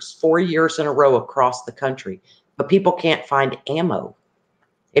records 4 years in a row across the country. But people can't find ammo.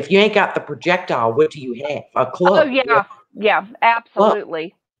 If you ain't got the projectile, what do you have? A club. Oh yeah. Yeah,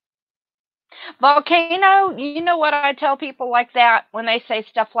 absolutely. Volcano, you know what I tell people like that when they say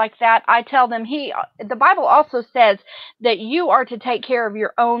stuff like that? I tell them the Bible also says that you are to take care of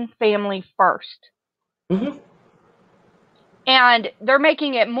your own family first. Mm-hmm. And they're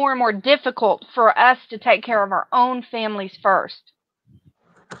making it more and more difficult for us to take care of our own families first.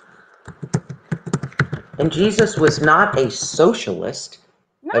 And Jesus was not a socialist.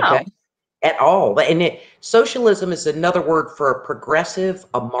 No. Okay. At all. And socialism is another word for a progressive,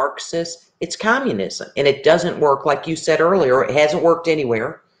 a Marxist. It's communism. And it doesn't work, like you said earlier, it hasn't worked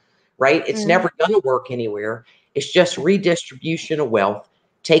anywhere, right? It's never going to work anywhere. It's just redistribution of wealth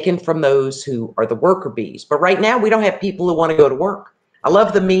taken from those who are the worker bees. But right now, we don't have people who want to go to work. I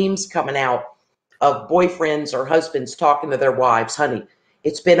love the memes coming out of boyfriends or husbands talking to their wives, honey,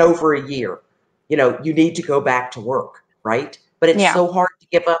 it's been over a year. You know, you need to go back to work, right? But it's so hard to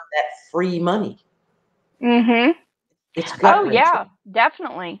give up that free money. Mm-hmm. It's gut wrenching. Yeah,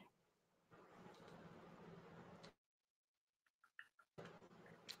 definitely.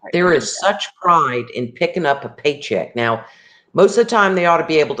 There is such pride in picking up a paycheck. Now, most of the time they ought to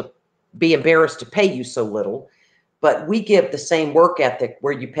be able to be embarrassed to pay you so little, but we give the same work ethic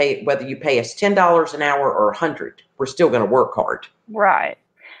where you pay, whether you pay us $10 an hour or $100, we're still going to work hard. Right.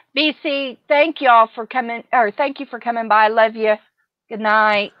 BC, thank y'all for coming, or thank you for coming by. I love you. Good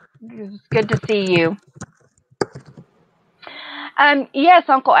night. It's good to see you. Yes,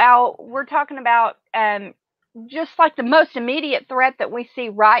 Uncle Al, we're talking about just like the most immediate threat that we see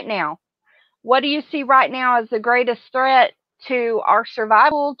right now. What do you see right now as the greatest threat to our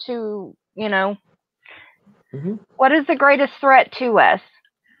survival, to, what is the greatest threat to us?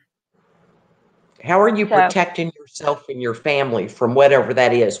 How are you protecting yourself and your family from whatever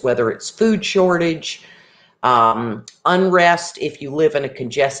that is, whether it's food shortage, unrest, if you live in a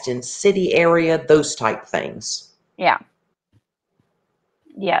congested city area, those type things? Yeah.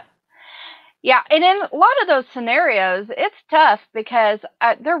 Yeah. Yeah, and in a lot of those scenarios, it's tough because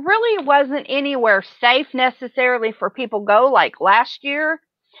there really wasn't anywhere safe necessarily for people go like last year.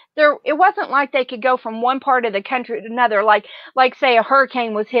 It wasn't like they could go from one part of the country to another, like say a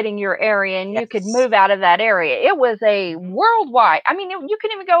hurricane was hitting your area and you could move out of that area. It was a worldwide. I mean, you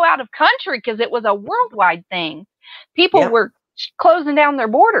couldn't even go out of country because it was a worldwide thing. People were closing down their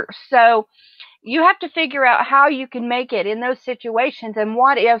borders. So you have to figure out how you can make it in those situations. And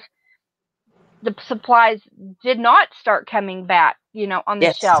what if the supplies did not start coming back, you know, on the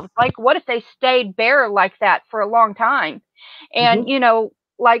Yes. shelves? Like, what if they stayed bare like that for a long time? And, Mhm. you know,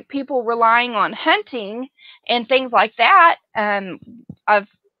 like people relying on hunting and things like that. I've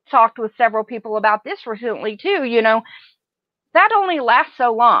talked with several people about this recently too, you know, that only lasts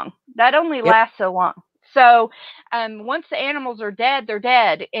so long. That only Yep. lasts so long. So once the animals are dead, they're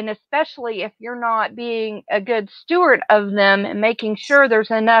dead. And especially if you're not being a good steward of them and making sure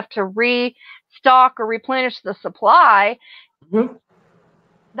there's enough to restock or replenish the supply, Mhm.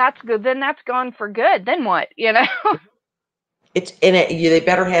 that's good. Then that's gone for good. Then what? You know? They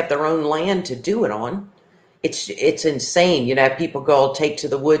better have their own land to do it on. It's insane. You know, people go take to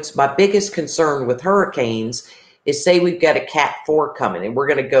the woods. My biggest concern with hurricanes is, say we've got a Cat 4 coming and we're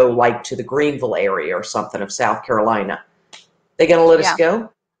going to go like to the Greenville area or something of South Carolina. They going to let us Yeah. go?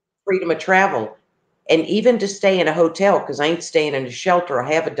 Freedom of travel. And even to stay in a hotel, because I ain't staying in a shelter.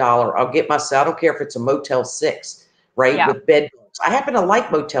 I have $1. I'll get myself, I don't care if it's a Motel 6, right? Yeah. With bed bugs. I happen to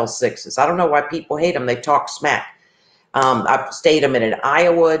like Motel 6s. I don't know why people hate them. They talk smack. I've stayed them in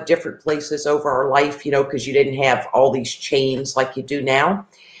Iowa, different places over our life, you know, because you didn't have all these chains like you do now.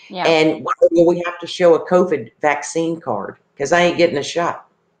 Yeah. And we have to show a COVID vaccine card because I ain't getting a shot.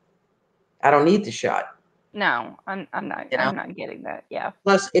 I don't need the shot. No, I'm not. You know. I'm not getting that. Yeah.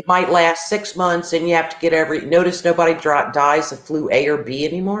 Plus, it might last 6 months, and you have to get notice nobody dies of flu A or B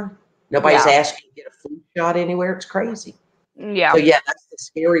anymore. Nobody's Yeah. asking to get a flu shot anywhere. It's crazy. So Yeah. yeah, that's the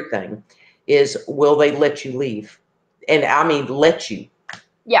scary thing is, will they let you leave? And I mean, let you.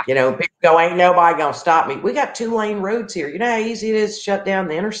 Yeah. You know, people go, ain't nobody gonna stop me. We got 2-lane roads here. You know how easy it is to shut down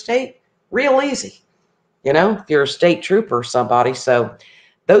the interstate? Real easy. You know, if you're a state trooper or somebody. So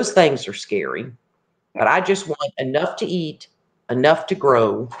those things are scary. But I just want enough to eat, enough to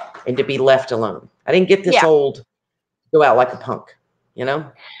grow, and to be left alone. I didn't get this Yeah. old, go out like a punk, you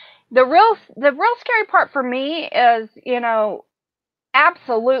know? The real scary part for me is, you know,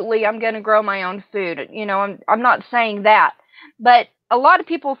 absolutely I'm going to grow my own food. You know, I'm not saying that. But a lot of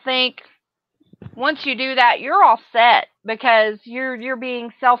people think once you do that, you're all set because you're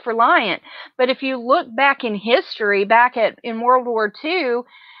being self-reliant. But if you look back in history, in World War II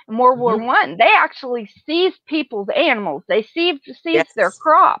and World War Mm-hmm. One, they actually seized people's animals. They seized their Yes.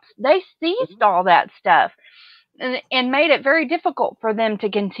 crops. They seized Mm-hmm. all that stuff and made it very difficult for them to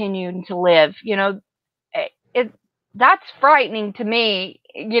continue to live. You know, it that's frightening to me.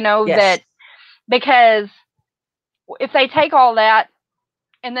 You know, Yes. that because if they take all that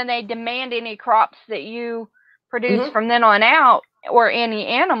and then they demand any crops that you produce Mm-hmm. from then on out or any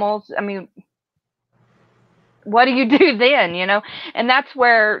animals, I mean, what do you do then, you know? And that's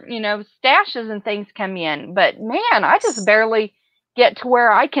where, you know, stashes and things come in. But man, I just barely get to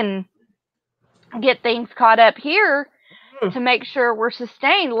where I can get things caught up here to make sure we're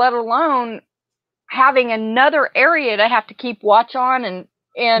sustained, let alone having another area to have to keep watch on and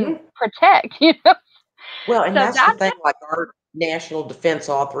Mm-hmm. protect, you know? Well, and So that's the that's thing, like our National Defense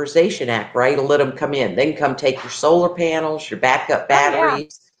Authorization Act, right? It'll let them come in. They can come take your solar panels, your backup oh yeah.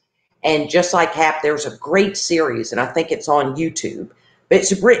 batteries. And just like there's a great series, and I think it's on YouTube, but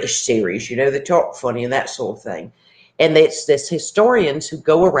it's a British series, you know, they talk funny and that sort of thing. And it's this historians who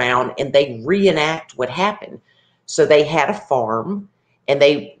go around and they reenact what happened. So they had a farm and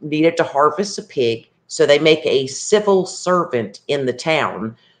they needed to harvest a pig. So they make a civil servant in the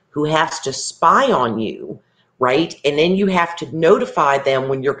town who has to spy on you, right? And then you have to notify them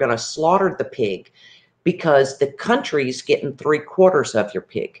when you're going to slaughter the pig because the country's getting 3/4 of your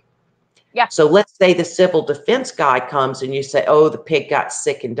pig. Yeah. So let's say the civil defense guy comes and you say, oh, the pig got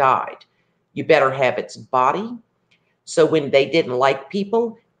sick and died. You better have its body. So when they didn't like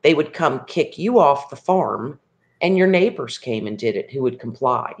people, they would come kick you off the farm and your neighbors came and did it who would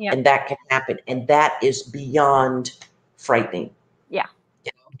comply. Yeah. And that can happen. And that is beyond frightening. Yeah.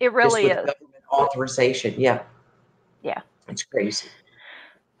 You know, It just really with is. government authorization. Yeah, Yeah. it's crazy.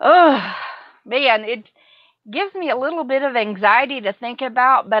 Oh, man, it gives me a little bit of anxiety to think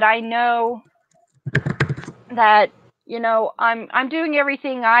about, but I know that, you know, I'm doing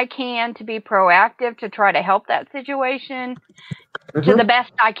everything I can to be proactive to try to help that situation to the Mm-hmm.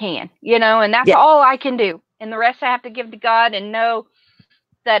 best I can, you know, and that's Yeah. all I can do. And the rest I have to give to God and know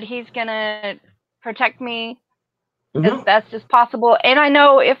that He's going to protect me as Mm-hmm. best as possible. And I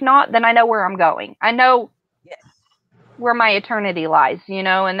know if not, then I know where I'm going. I know Yes. where my eternity lies, you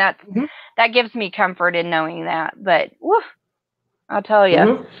know, and Mm-hmm. that gives me comfort in knowing that. But woof, I'll tell you,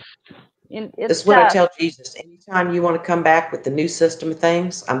 Mm-hmm. it's This is what I tough. tell Jesus. Anytime you want to come back with the new system of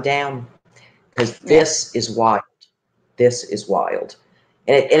things, I'm down. Because Yeah. this is wild. This is wild.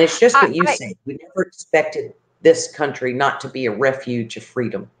 And it's just what you I said. We never expected this country not to be a refuge of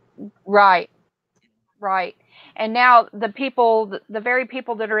freedom. right, right. And now the very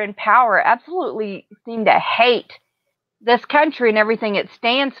people that are in power absolutely seem to hate this country and everything it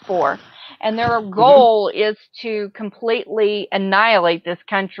stands for. And their Mm-hmm. goal is to completely annihilate this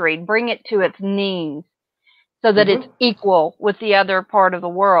country, bring it to its knees so that it's Mm-hmm. equal with the other part of the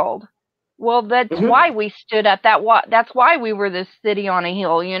world. Well, that's Mm-hmm. why we stood up. That's why we were this city on a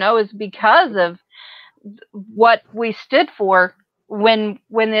hill, is because of what we stood for when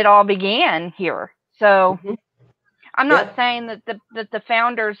it all began here. So Mm-hmm. I'm not Yep. saying that the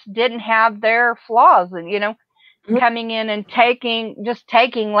founders didn't have their flaws and Mm-hmm. coming in and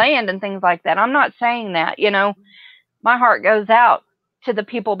taking land and things like that. I'm not saying that. My heart goes out to the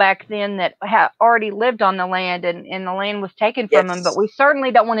people back then that already lived on the land and the land was taken from them, but Yes. we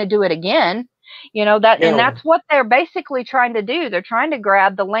certainly don't want to do it again. And No. that's what they're basically trying to do. They're trying to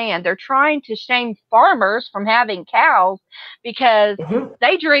grab the land. They're trying to shame farmers from having cows because Mm-hmm.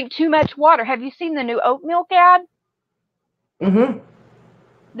 they drink too much water. Have you seen the new oat milk ad? Mm-hmm.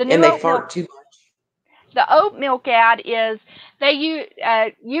 The And new they oat fart milk too much. the oat milk ad is they use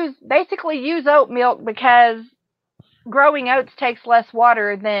oat milk because growing oats takes less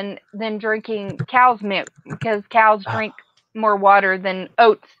water than drinking cow's milk because cows Ah, drink more water than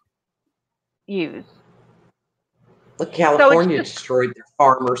oats use. look, So it's California just destroyed their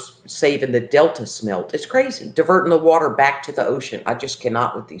farmers, saving the Delta smelt. It's crazy. Diverting the water back to the ocean. I just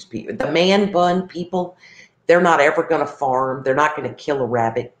cannot with these people. The man bun people, they're not ever going to farm. They're not going to kill a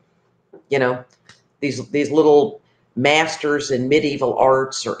rabbit. You know, these little masters in medieval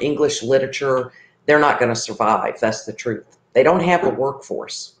arts or English literature, they're not going to survive. That's the truth. They don't have a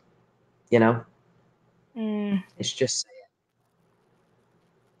workforce. You know, mm, it's just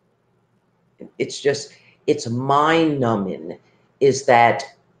it's just it's mind numbing is that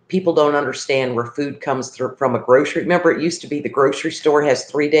people don't understand where food comes through from a grocery. Remember, it used to be the grocery store has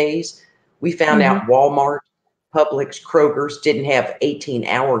 3 days. We found hmm out Walmart, Publix, Kroger's didn't have 18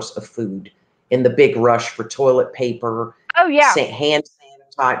 hours of food in the big rush for toilet paper, oh yeah. hand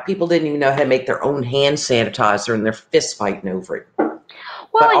sanitizer. People didn't even know how to make their own hand sanitizer, and they're fist fighting over it.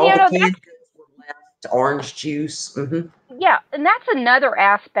 Well, But and all the canned that's goods were left, orange juice. Mm-hmm. yeah, and that's another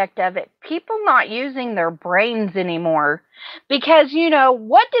aspect of it. People not using their brains anymore because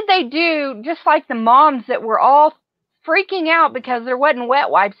what did they do? Just like the moms that were all freaking out because there wasn't wet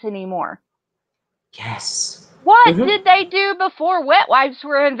wipes anymore. Yes. What Mm-hmm. did they do before wet wipes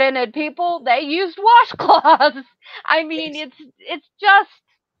were invented, people? They used washcloths. I mean, Yes. it's just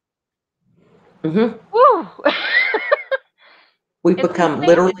Mm-hmm. whew. We've It's become insane.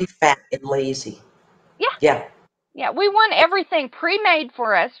 literally fat and lazy. Yeah. Yeah. Yeah, we want everything pre-made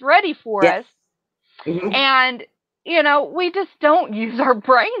for us, ready for Yes. us, Mm-hmm. and we just don't use our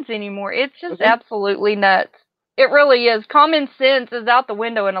brains anymore. It's just Mm-hmm. absolutely nuts. It really is. Common sense is out the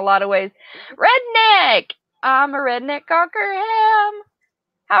window in a lot of ways. Redneck. I'm a redneck cocker ham.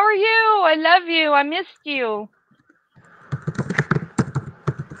 How are you? I love you. I missed you.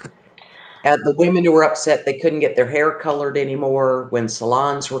 The women who were upset they couldn't get their hair colored anymore when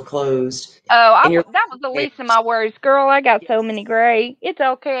salons were closed. Oh, And you're that was the like, least of my worries, girl. I got so yes. many gray. It's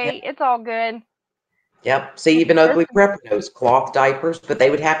Yep. okay. It's all good. Yep. See, It's even just ugly prepper knows cloth diapers, but they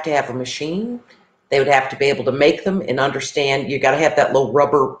would have to have a machine. They would have to be able to make them and understand you got to have that little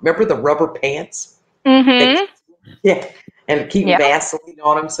rubber. Remember the rubber pants? That, mm-hmm. yeah. And keep Yeah. Vaseline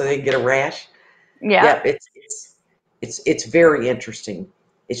on them so they can get a rash. Yeah. Yeah, it's very interesting.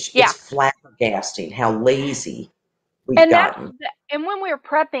 Yeah. It's flabbergasting how lazy we've And gotten. and when we're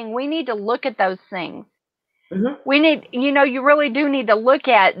prepping, we need to look at those things. Hmm. We need, you really do need to look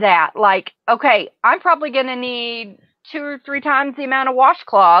at that. Like, okay, I'm probably going to need 2 or 3 times the amount of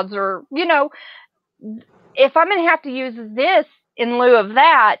washcloths, or, if I'm going to have to use this in lieu of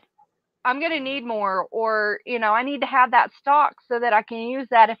that, I'm going to need more, or, I need to have that stock so that I can use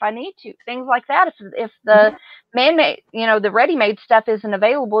that if I need to. Things like that. If the Hmm. man-made, the ready-made stuff isn't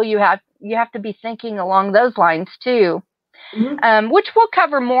available, you have to be thinking along those lines too. Hmm. Which we'll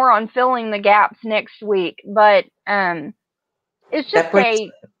cover more on filling the gaps next week. But it's just That brings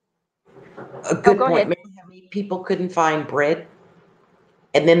a oh, good go point. ahead. Remember how many people couldn't find bread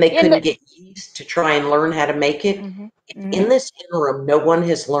and then they In couldn't the get yeast to try and learn how to make it? hmm In hmm this interim, no one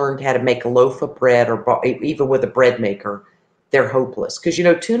has learned how to make a loaf of bread or even with a bread maker. They're hopeless because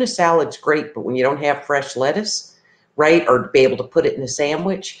tuna salad's great, but when you don't have fresh lettuce, right, or to be able to put it in a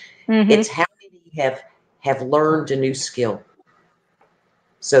sandwich, hmm it's how many have learned a new skill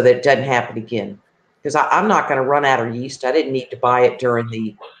so that it doesn't happen again. Because I'm not going to run out of yeast. I didn't need to buy it during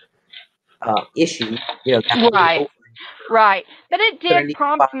the issue, that little Right. over Right. But it But I did need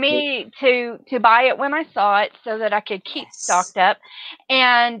to buy prompt it. me to buy it when I saw it so that I could keep Yes. stocked up.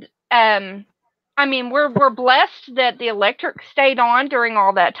 And I mean, we're blessed that the electric stayed on during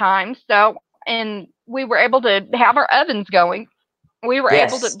all that time. So, and we were able to have our ovens going. We were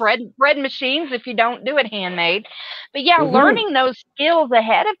able to Yes. bread machines if you don't do it handmade. But yeah, Hmm. learning those skills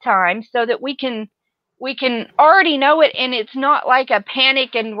ahead of time so that we can already know it, and it's not like a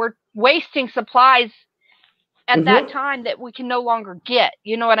panic and we're wasting supplies at that Hmm. time that we can no longer get.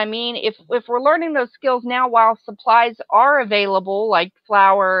 You know what I mean? If we're learning those skills now while supplies are available, like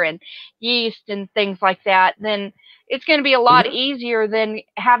flour and yeast and things like that, then it's going to be a lot Hmm. easier than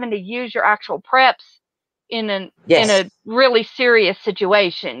having to use your actual preps in Yes. a really serious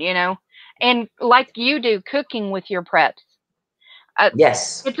situation, you know. And like you do cooking with your preps. Uh,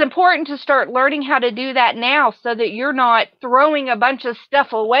 Yes. it's important to start learning how to do that now so that you're not throwing a bunch of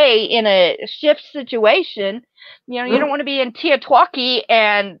stuff away in a shift situation. You know, you don't Hmm. want to be in Teotihuacan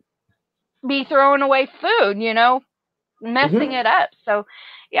and be throwing away food, you know, messing Hmm. it up. So,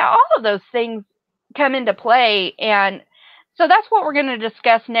 yeah, all of those things come into play. And so that's what we're going to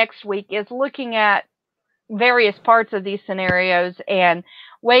discuss next week is looking at various parts of these scenarios and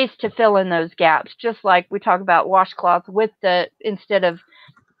ways to fill in those gaps, just like we talk about washcloths with the instead of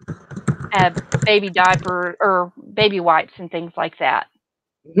uh, baby diaper or baby wipes and things like that.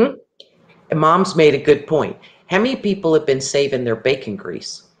 Hmm. And Mom's made a good point. How many people have been saving their bacon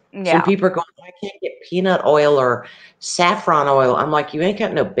grease? So when Yeah. people are going, I can't get peanut oil or saffron oil, I'm like, you ain't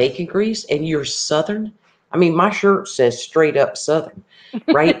got no bacon grease and you're Southern? I mean, my shirt says straight up Southern,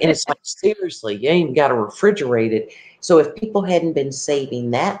 right? And it's like, seriously, you ain't even got to refrigerate it. So if people hadn't been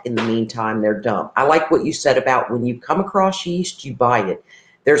saving that in the meantime, they're dumb. I like what you said about when you come across yeast, you buy it.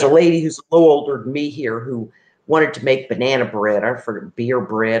 There's a Yeah. lady who's a little older than me here who wanted to make banana bread. I forget beer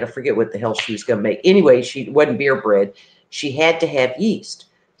bread. I forget what the hell she was going to make. Anyway, she wasn't beer bread. She had to have yeast.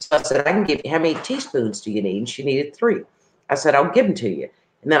 So I said, I can give you, how many teaspoons do you need? And she needed 3. I said, I'll give them to you.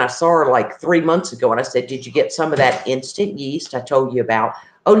 And then I saw her like 3 months ago and I said, did you get some of that instant yeast I told you about?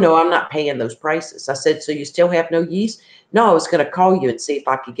 Oh, no, I'm not paying those prices. I said, so you still have no yeast? No, I was going to call you and see if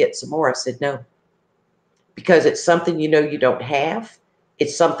I could get some more. I said, no, because it's something you know you don't have.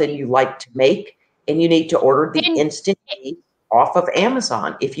 It's something you like to make, and you need to order the And instant yeast off of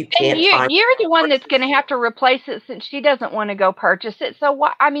Amazon if you and can't find you're it the in one the that's grocery going to store. have to replace it since she doesn't want to go purchase it. So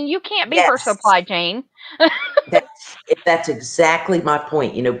what? I mean, you can't be her Yes. supply chain. That's exactly my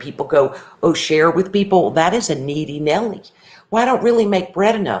point. You know, people go, "Oh, share with people." That is a needy Nelly. Well, I don't really make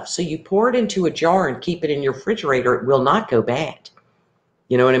bread enough, so you pour it into a jar and keep it in your refrigerator. It will not go bad.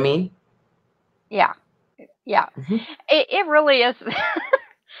 You know what I mean? Yeah. Yeah. Hmm. It really is.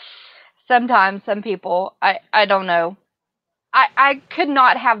 Sometimes some people, I don't know. I could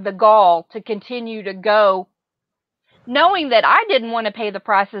not have the gall to continue to go knowing that I didn't want to pay the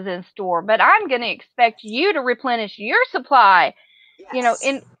prices in store, but I'm going to expect you to replenish your supply, you know, Yes.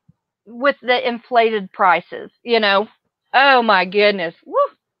 in with the inflated prices, you know. Oh my goodness. Woo.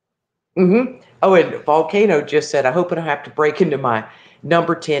 Hmm. Oh, and Volcano just said, I hope I don't have to break into my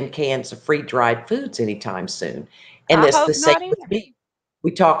number 10 cans of free dried foods anytime soon. And I that's hope the same not with either. me.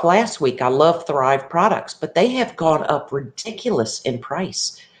 We talked last week. I love Thrive products, but they have gone up ridiculous in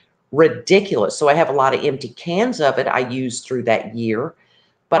price. Ridiculous. So I have a lot of empty cans of it I used through that year,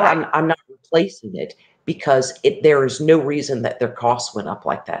 but Right. I'm not replacing it because there is no reason that their costs went up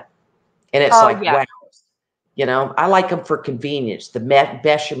like that. And it's Oh like, yeah. wow. You know, I like them for convenience, the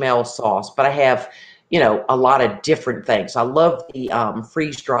bechamel sauce, but I have, you know, a lot of different things. I love the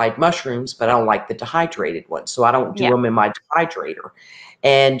freeze-dried mushrooms, but I don't like the dehydrated ones, so I don't do Yeah. them in my dehydrator.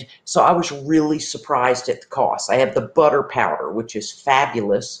 And so I was really surprised at the cost. I have the butter powder, which is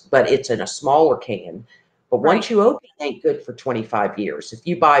fabulous, but it's in a smaller can. But Right. once you open it, it ain't good for 25 years. If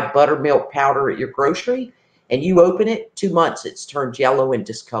you buy buttermilk powder at your grocery and you open it, 2 months, it's turned yellow and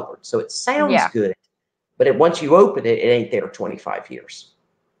discolored. So it sounds Yeah. good, but once you open it, it ain't there 25 years.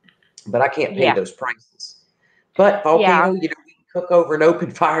 But I can't pay Yeah. those prices. But Yeah. Volcano, you know, we can cook over an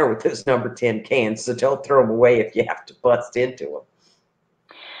open fire with those number 10 cans, so don't throw them away if you have to bust into them.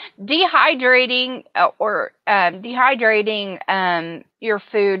 Dehydrating or dehydrating your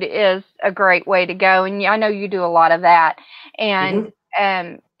food is a great way to go, and I know you do a lot of that, and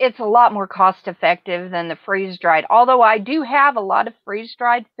Hmm. it's a lot more cost effective than the freeze dried. Although I do have a lot of freeze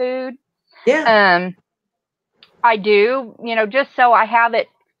dried food, Yeah. um, I do, you know, just so I have it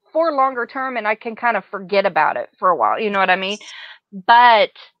for longer term, and I can kind of forget about it for a while. You know what I mean?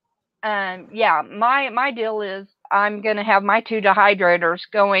 But yeah, my deal is I'm gonna have my 2 dehydrators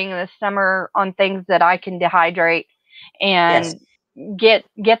going this summer on things that I can dehydrate Yes. and get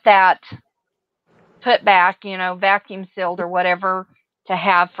that put back, vacuum sealed or whatever to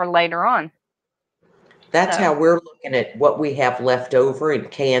have for later on. That's So, how we're looking at what we have left over in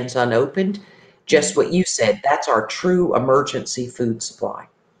cans unopened. Just what you said, that's our true emergency food supply.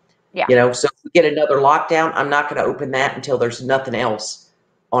 yeah, So if we get another lockdown, I'm not going to open that until there's nothing else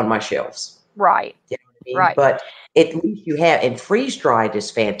on my shelves. right, You know what I mean? right. But at least you have, and freeze dried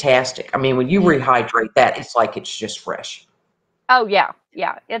is fantastic. I mean, when you rehydrate that, it's like it's just fresh. Oh, yeah,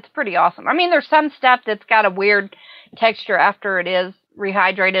 yeah, it's pretty awesome. I mean, there's some stuff that's got a weird texture after it is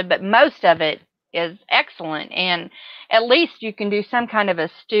rehydrated, but most of it is excellent. And at least you can do some kind of a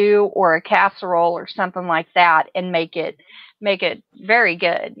stew or a casserole or something like that and make it very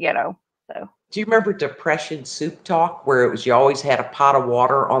good, So, Do you remember Depression Soup Talk, where it was you always had a pot of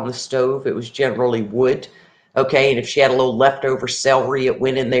water on the stove? It was generally wood. Okay. And if she had a little leftover celery, it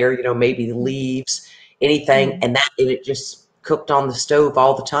went in there, maybe leaves, anything. And it just cooked on the stove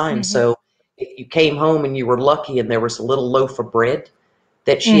all the time. So if you came home and you were lucky and there was a little loaf of bread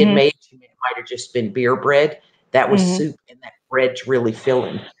that she had made, it might have just been beer bread. That was soup, and that bread's really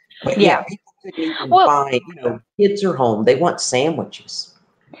filling. But yeah, yeah. people couldn't even Well, find, kids are home. They want sandwiches.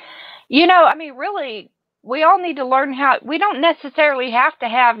 I mean, really, we all need to learn we don't necessarily have to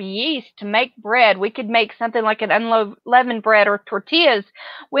have yeast to make bread. We could make something like an unleavened bread or tortillas.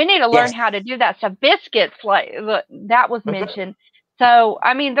 We need to learn Yes. how to do that stuff. Biscuits, like that was mentioned. So,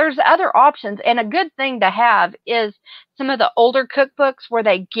 I mean, there's other options. And a good thing to have is some of the older cookbooks where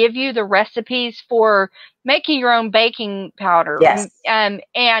they give you the recipes for making your own baking powder, Yes. and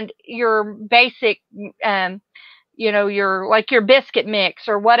your basic, your biscuit mix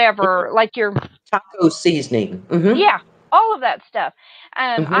or whatever, like your taco seasoning. yeah, all of that stuff.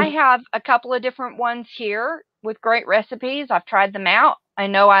 I have a couple of different ones here with great recipes. I've tried them out. I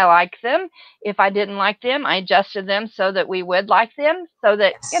know I like them. If I didn't like them, I adjusted them so that we would like them, so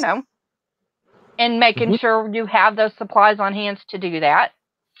that, Yes. and making sure you have those supplies on hand to do that.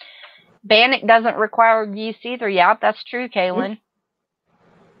 Bannock doesn't require yeast either. Yeah, that's true, Kaylin.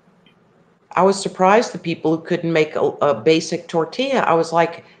 I was surprised the people who couldn't make a basic tortilla. I was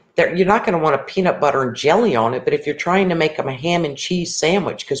like, you're not going to want a peanut butter and jelly on it, but if you're trying to make them a ham and cheese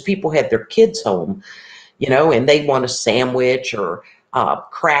sandwich, because people had their kids home, and they want a sandwich or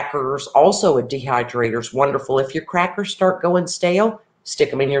crackers. Also, a dehydrator is wonderful. If your crackers start going stale, stick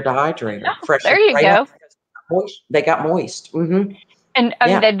them in your dehydrator. Oh, Fresh there you right go. up. They got moist. And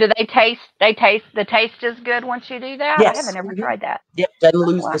Yeah. do they taste? The taste is good once you do that. Yes. I haven't ever tried that. Yep, doesn't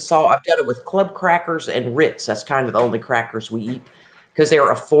lose Wow. the salt. I've done it with club crackers and Ritz. That's kind of the only crackers we eat because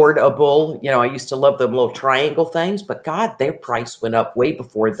they're affordable. I used to love them little triangle things, but God, their price went up way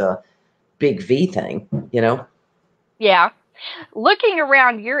before the big V thing, Yeah. Looking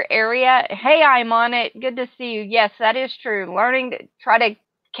around your area, hey, I'm on it. Good to see you. Yes, that is true. Learning to try to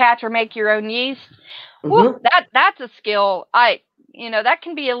catch or make your own yeast. Woo, that's a skill. That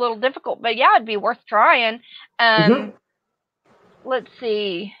can be a little difficult, but yeah, it'd be worth trying. Let's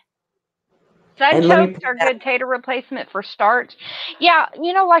see. Sunchokes are good tater replacement for starch. Yeah,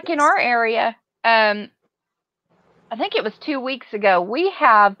 like in our area, I think it was 2 weeks ago,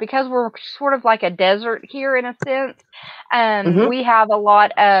 because we're sort of like a desert here in a sense, we have a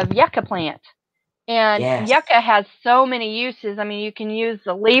lot of yucca plant. And yucca has so many uses. I mean, you can use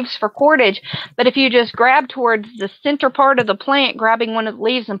the leaves for cordage, but if you just grab towards the center part of the plant, grabbing one of the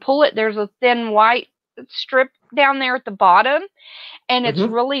leaves and pull it, there's a thin white strip down there at the bottom, and it's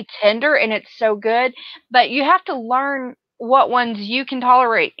really tender and it's so good. But you have to learn what ones you can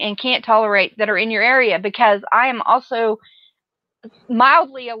tolerate and can't tolerate that are in your area, because I am also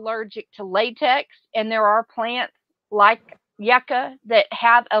mildly allergic to latex, and there are plants like yucca that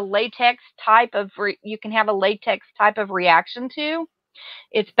have a latex type of you can have a latex type of reaction to.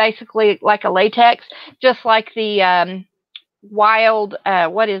 It's basically like a latex, just like the wild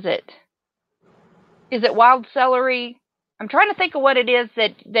what is it? Is it wild celery? I'm trying to think of what it is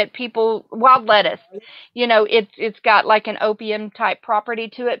that people wild lettuce. It's got like an opium type property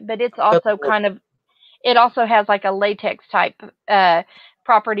to it, but it's also it also has like a latex type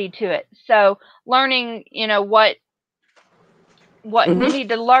property to it. So learning, what you need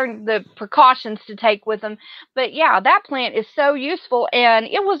to learn the precautions to take with them. But yeah, that plant is so useful, and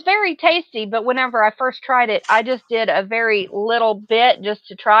it was very tasty. But whenever I first tried it, I just did a very little bit just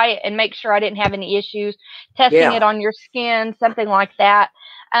to try it and make sure I didn't have any issues testing it on your skin, something like that.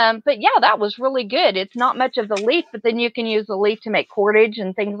 But yeah, that was really good. It's not much of the leaf, but then you can use the leaf to make cordage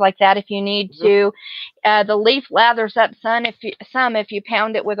and things like that if you need to. The leaf lathers up if you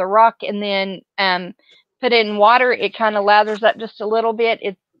pound it with a rock and then put it in water. It kind of lathers up just a little bit.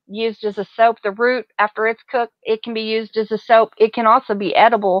 It's used as a soap. The root, after it's cooked, it can be used as a soap. It can also be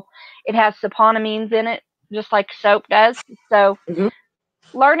edible. It has saponamines in it, just like soap does. So Mhm.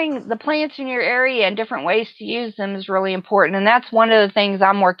 learning the plants in your area and different ways to use them is really important. And that's one of the things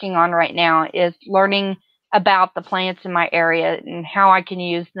I'm working on right now, is learning about the plants in my area and how I can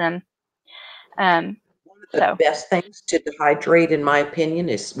use them. The best things to dehydrate, in my opinion,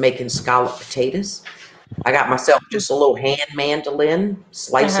 is making scalloped potatoes. I got myself just a little hand mandolin,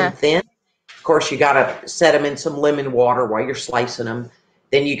 slice them thin. Of course, you got to set them in some lemon water while you're slicing them.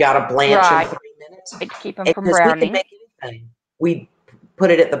 Then you got to blanch them 3 minutes. To keep them from Because we can browning. make anything. We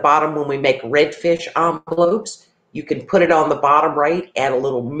put it at the bottom when we make redfish envelopes. You can put it on the bottom right, add a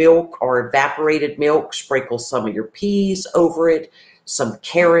little milk or evaporated milk, sprinkle some of your peas over it, some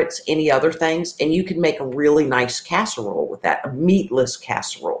carrots, any other things, and you can make a really nice casserole with that, a meatless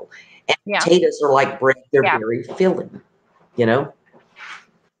casserole. And potatoes are like bread, they're very filling, you know?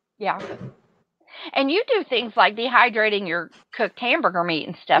 Yeah. And you do things like dehydrating your cooked hamburger meat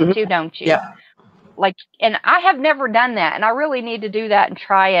and stuff too, don't you? Yeah. Like, and I have never done that, and I really need to do that and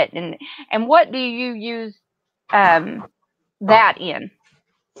try it. And what do you use that in?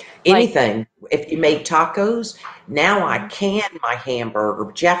 Anything. If you make tacos, now I can my hamburger,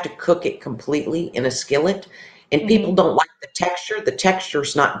 but you have to cook it completely in a skillet. And people don't like the texture. The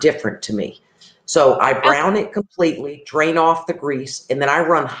texture's not different to me. So I brown it completely, drain off the grease, and then I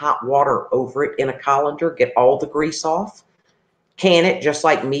run hot water over it in a colander, get all the grease off, can it just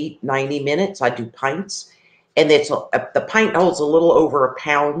like meat, 90 minutes. I do pints. And the pint holds a little over a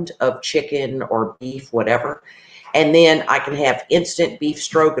pound of chicken or beef, whatever. And then I can have instant beef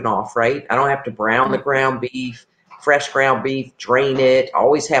stroganoff, right? I don't have to brown the ground beef, fresh ground beef, drain it.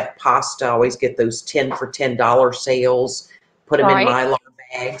 Always have pasta. Always get those 10 for $10 sales. Put them in Mylar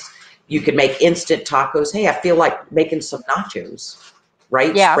bags. You can make instant tacos. Hey, I feel like making some nachos,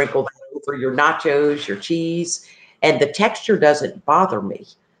 right? Yeah. Sprinkle that over your nachos, your cheese. And the texture doesn't bother me.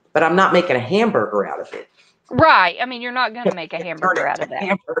 But I'm not making a hamburger out of it. Right. I mean, you're not going to make a hamburger out of that.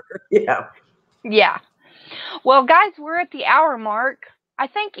 Hamburger. Yeah. Yeah. Well, guys, we're at the hour mark. I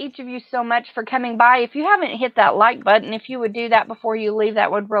thank each of you so much for coming by. If you haven't hit that like button, if you would do that before you leave,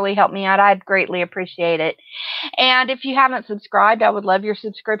 that would really help me out. I'd greatly appreciate it. And if you haven't subscribed, I would love your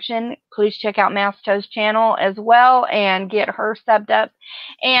subscription. Please check out Masto's channel as well and get her subbed up.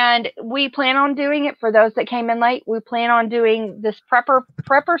 And we plan on doing it for those that came in late. We plan on doing this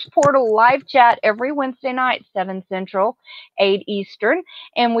Preppers Portal live chat every Wednesday night, 7 Central, 8 Eastern.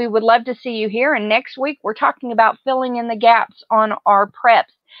 And we would love to see you here. And next week, we're talking about filling in the gaps on our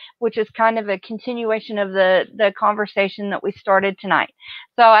preps, which is kind of a continuation of the conversation that we started tonight.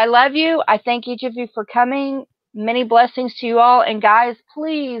 So I love you. I thank each of you for coming. Many blessings to you all. And guys,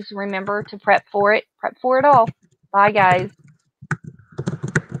 please remember to prep for it. Prep for it all. Bye, guys.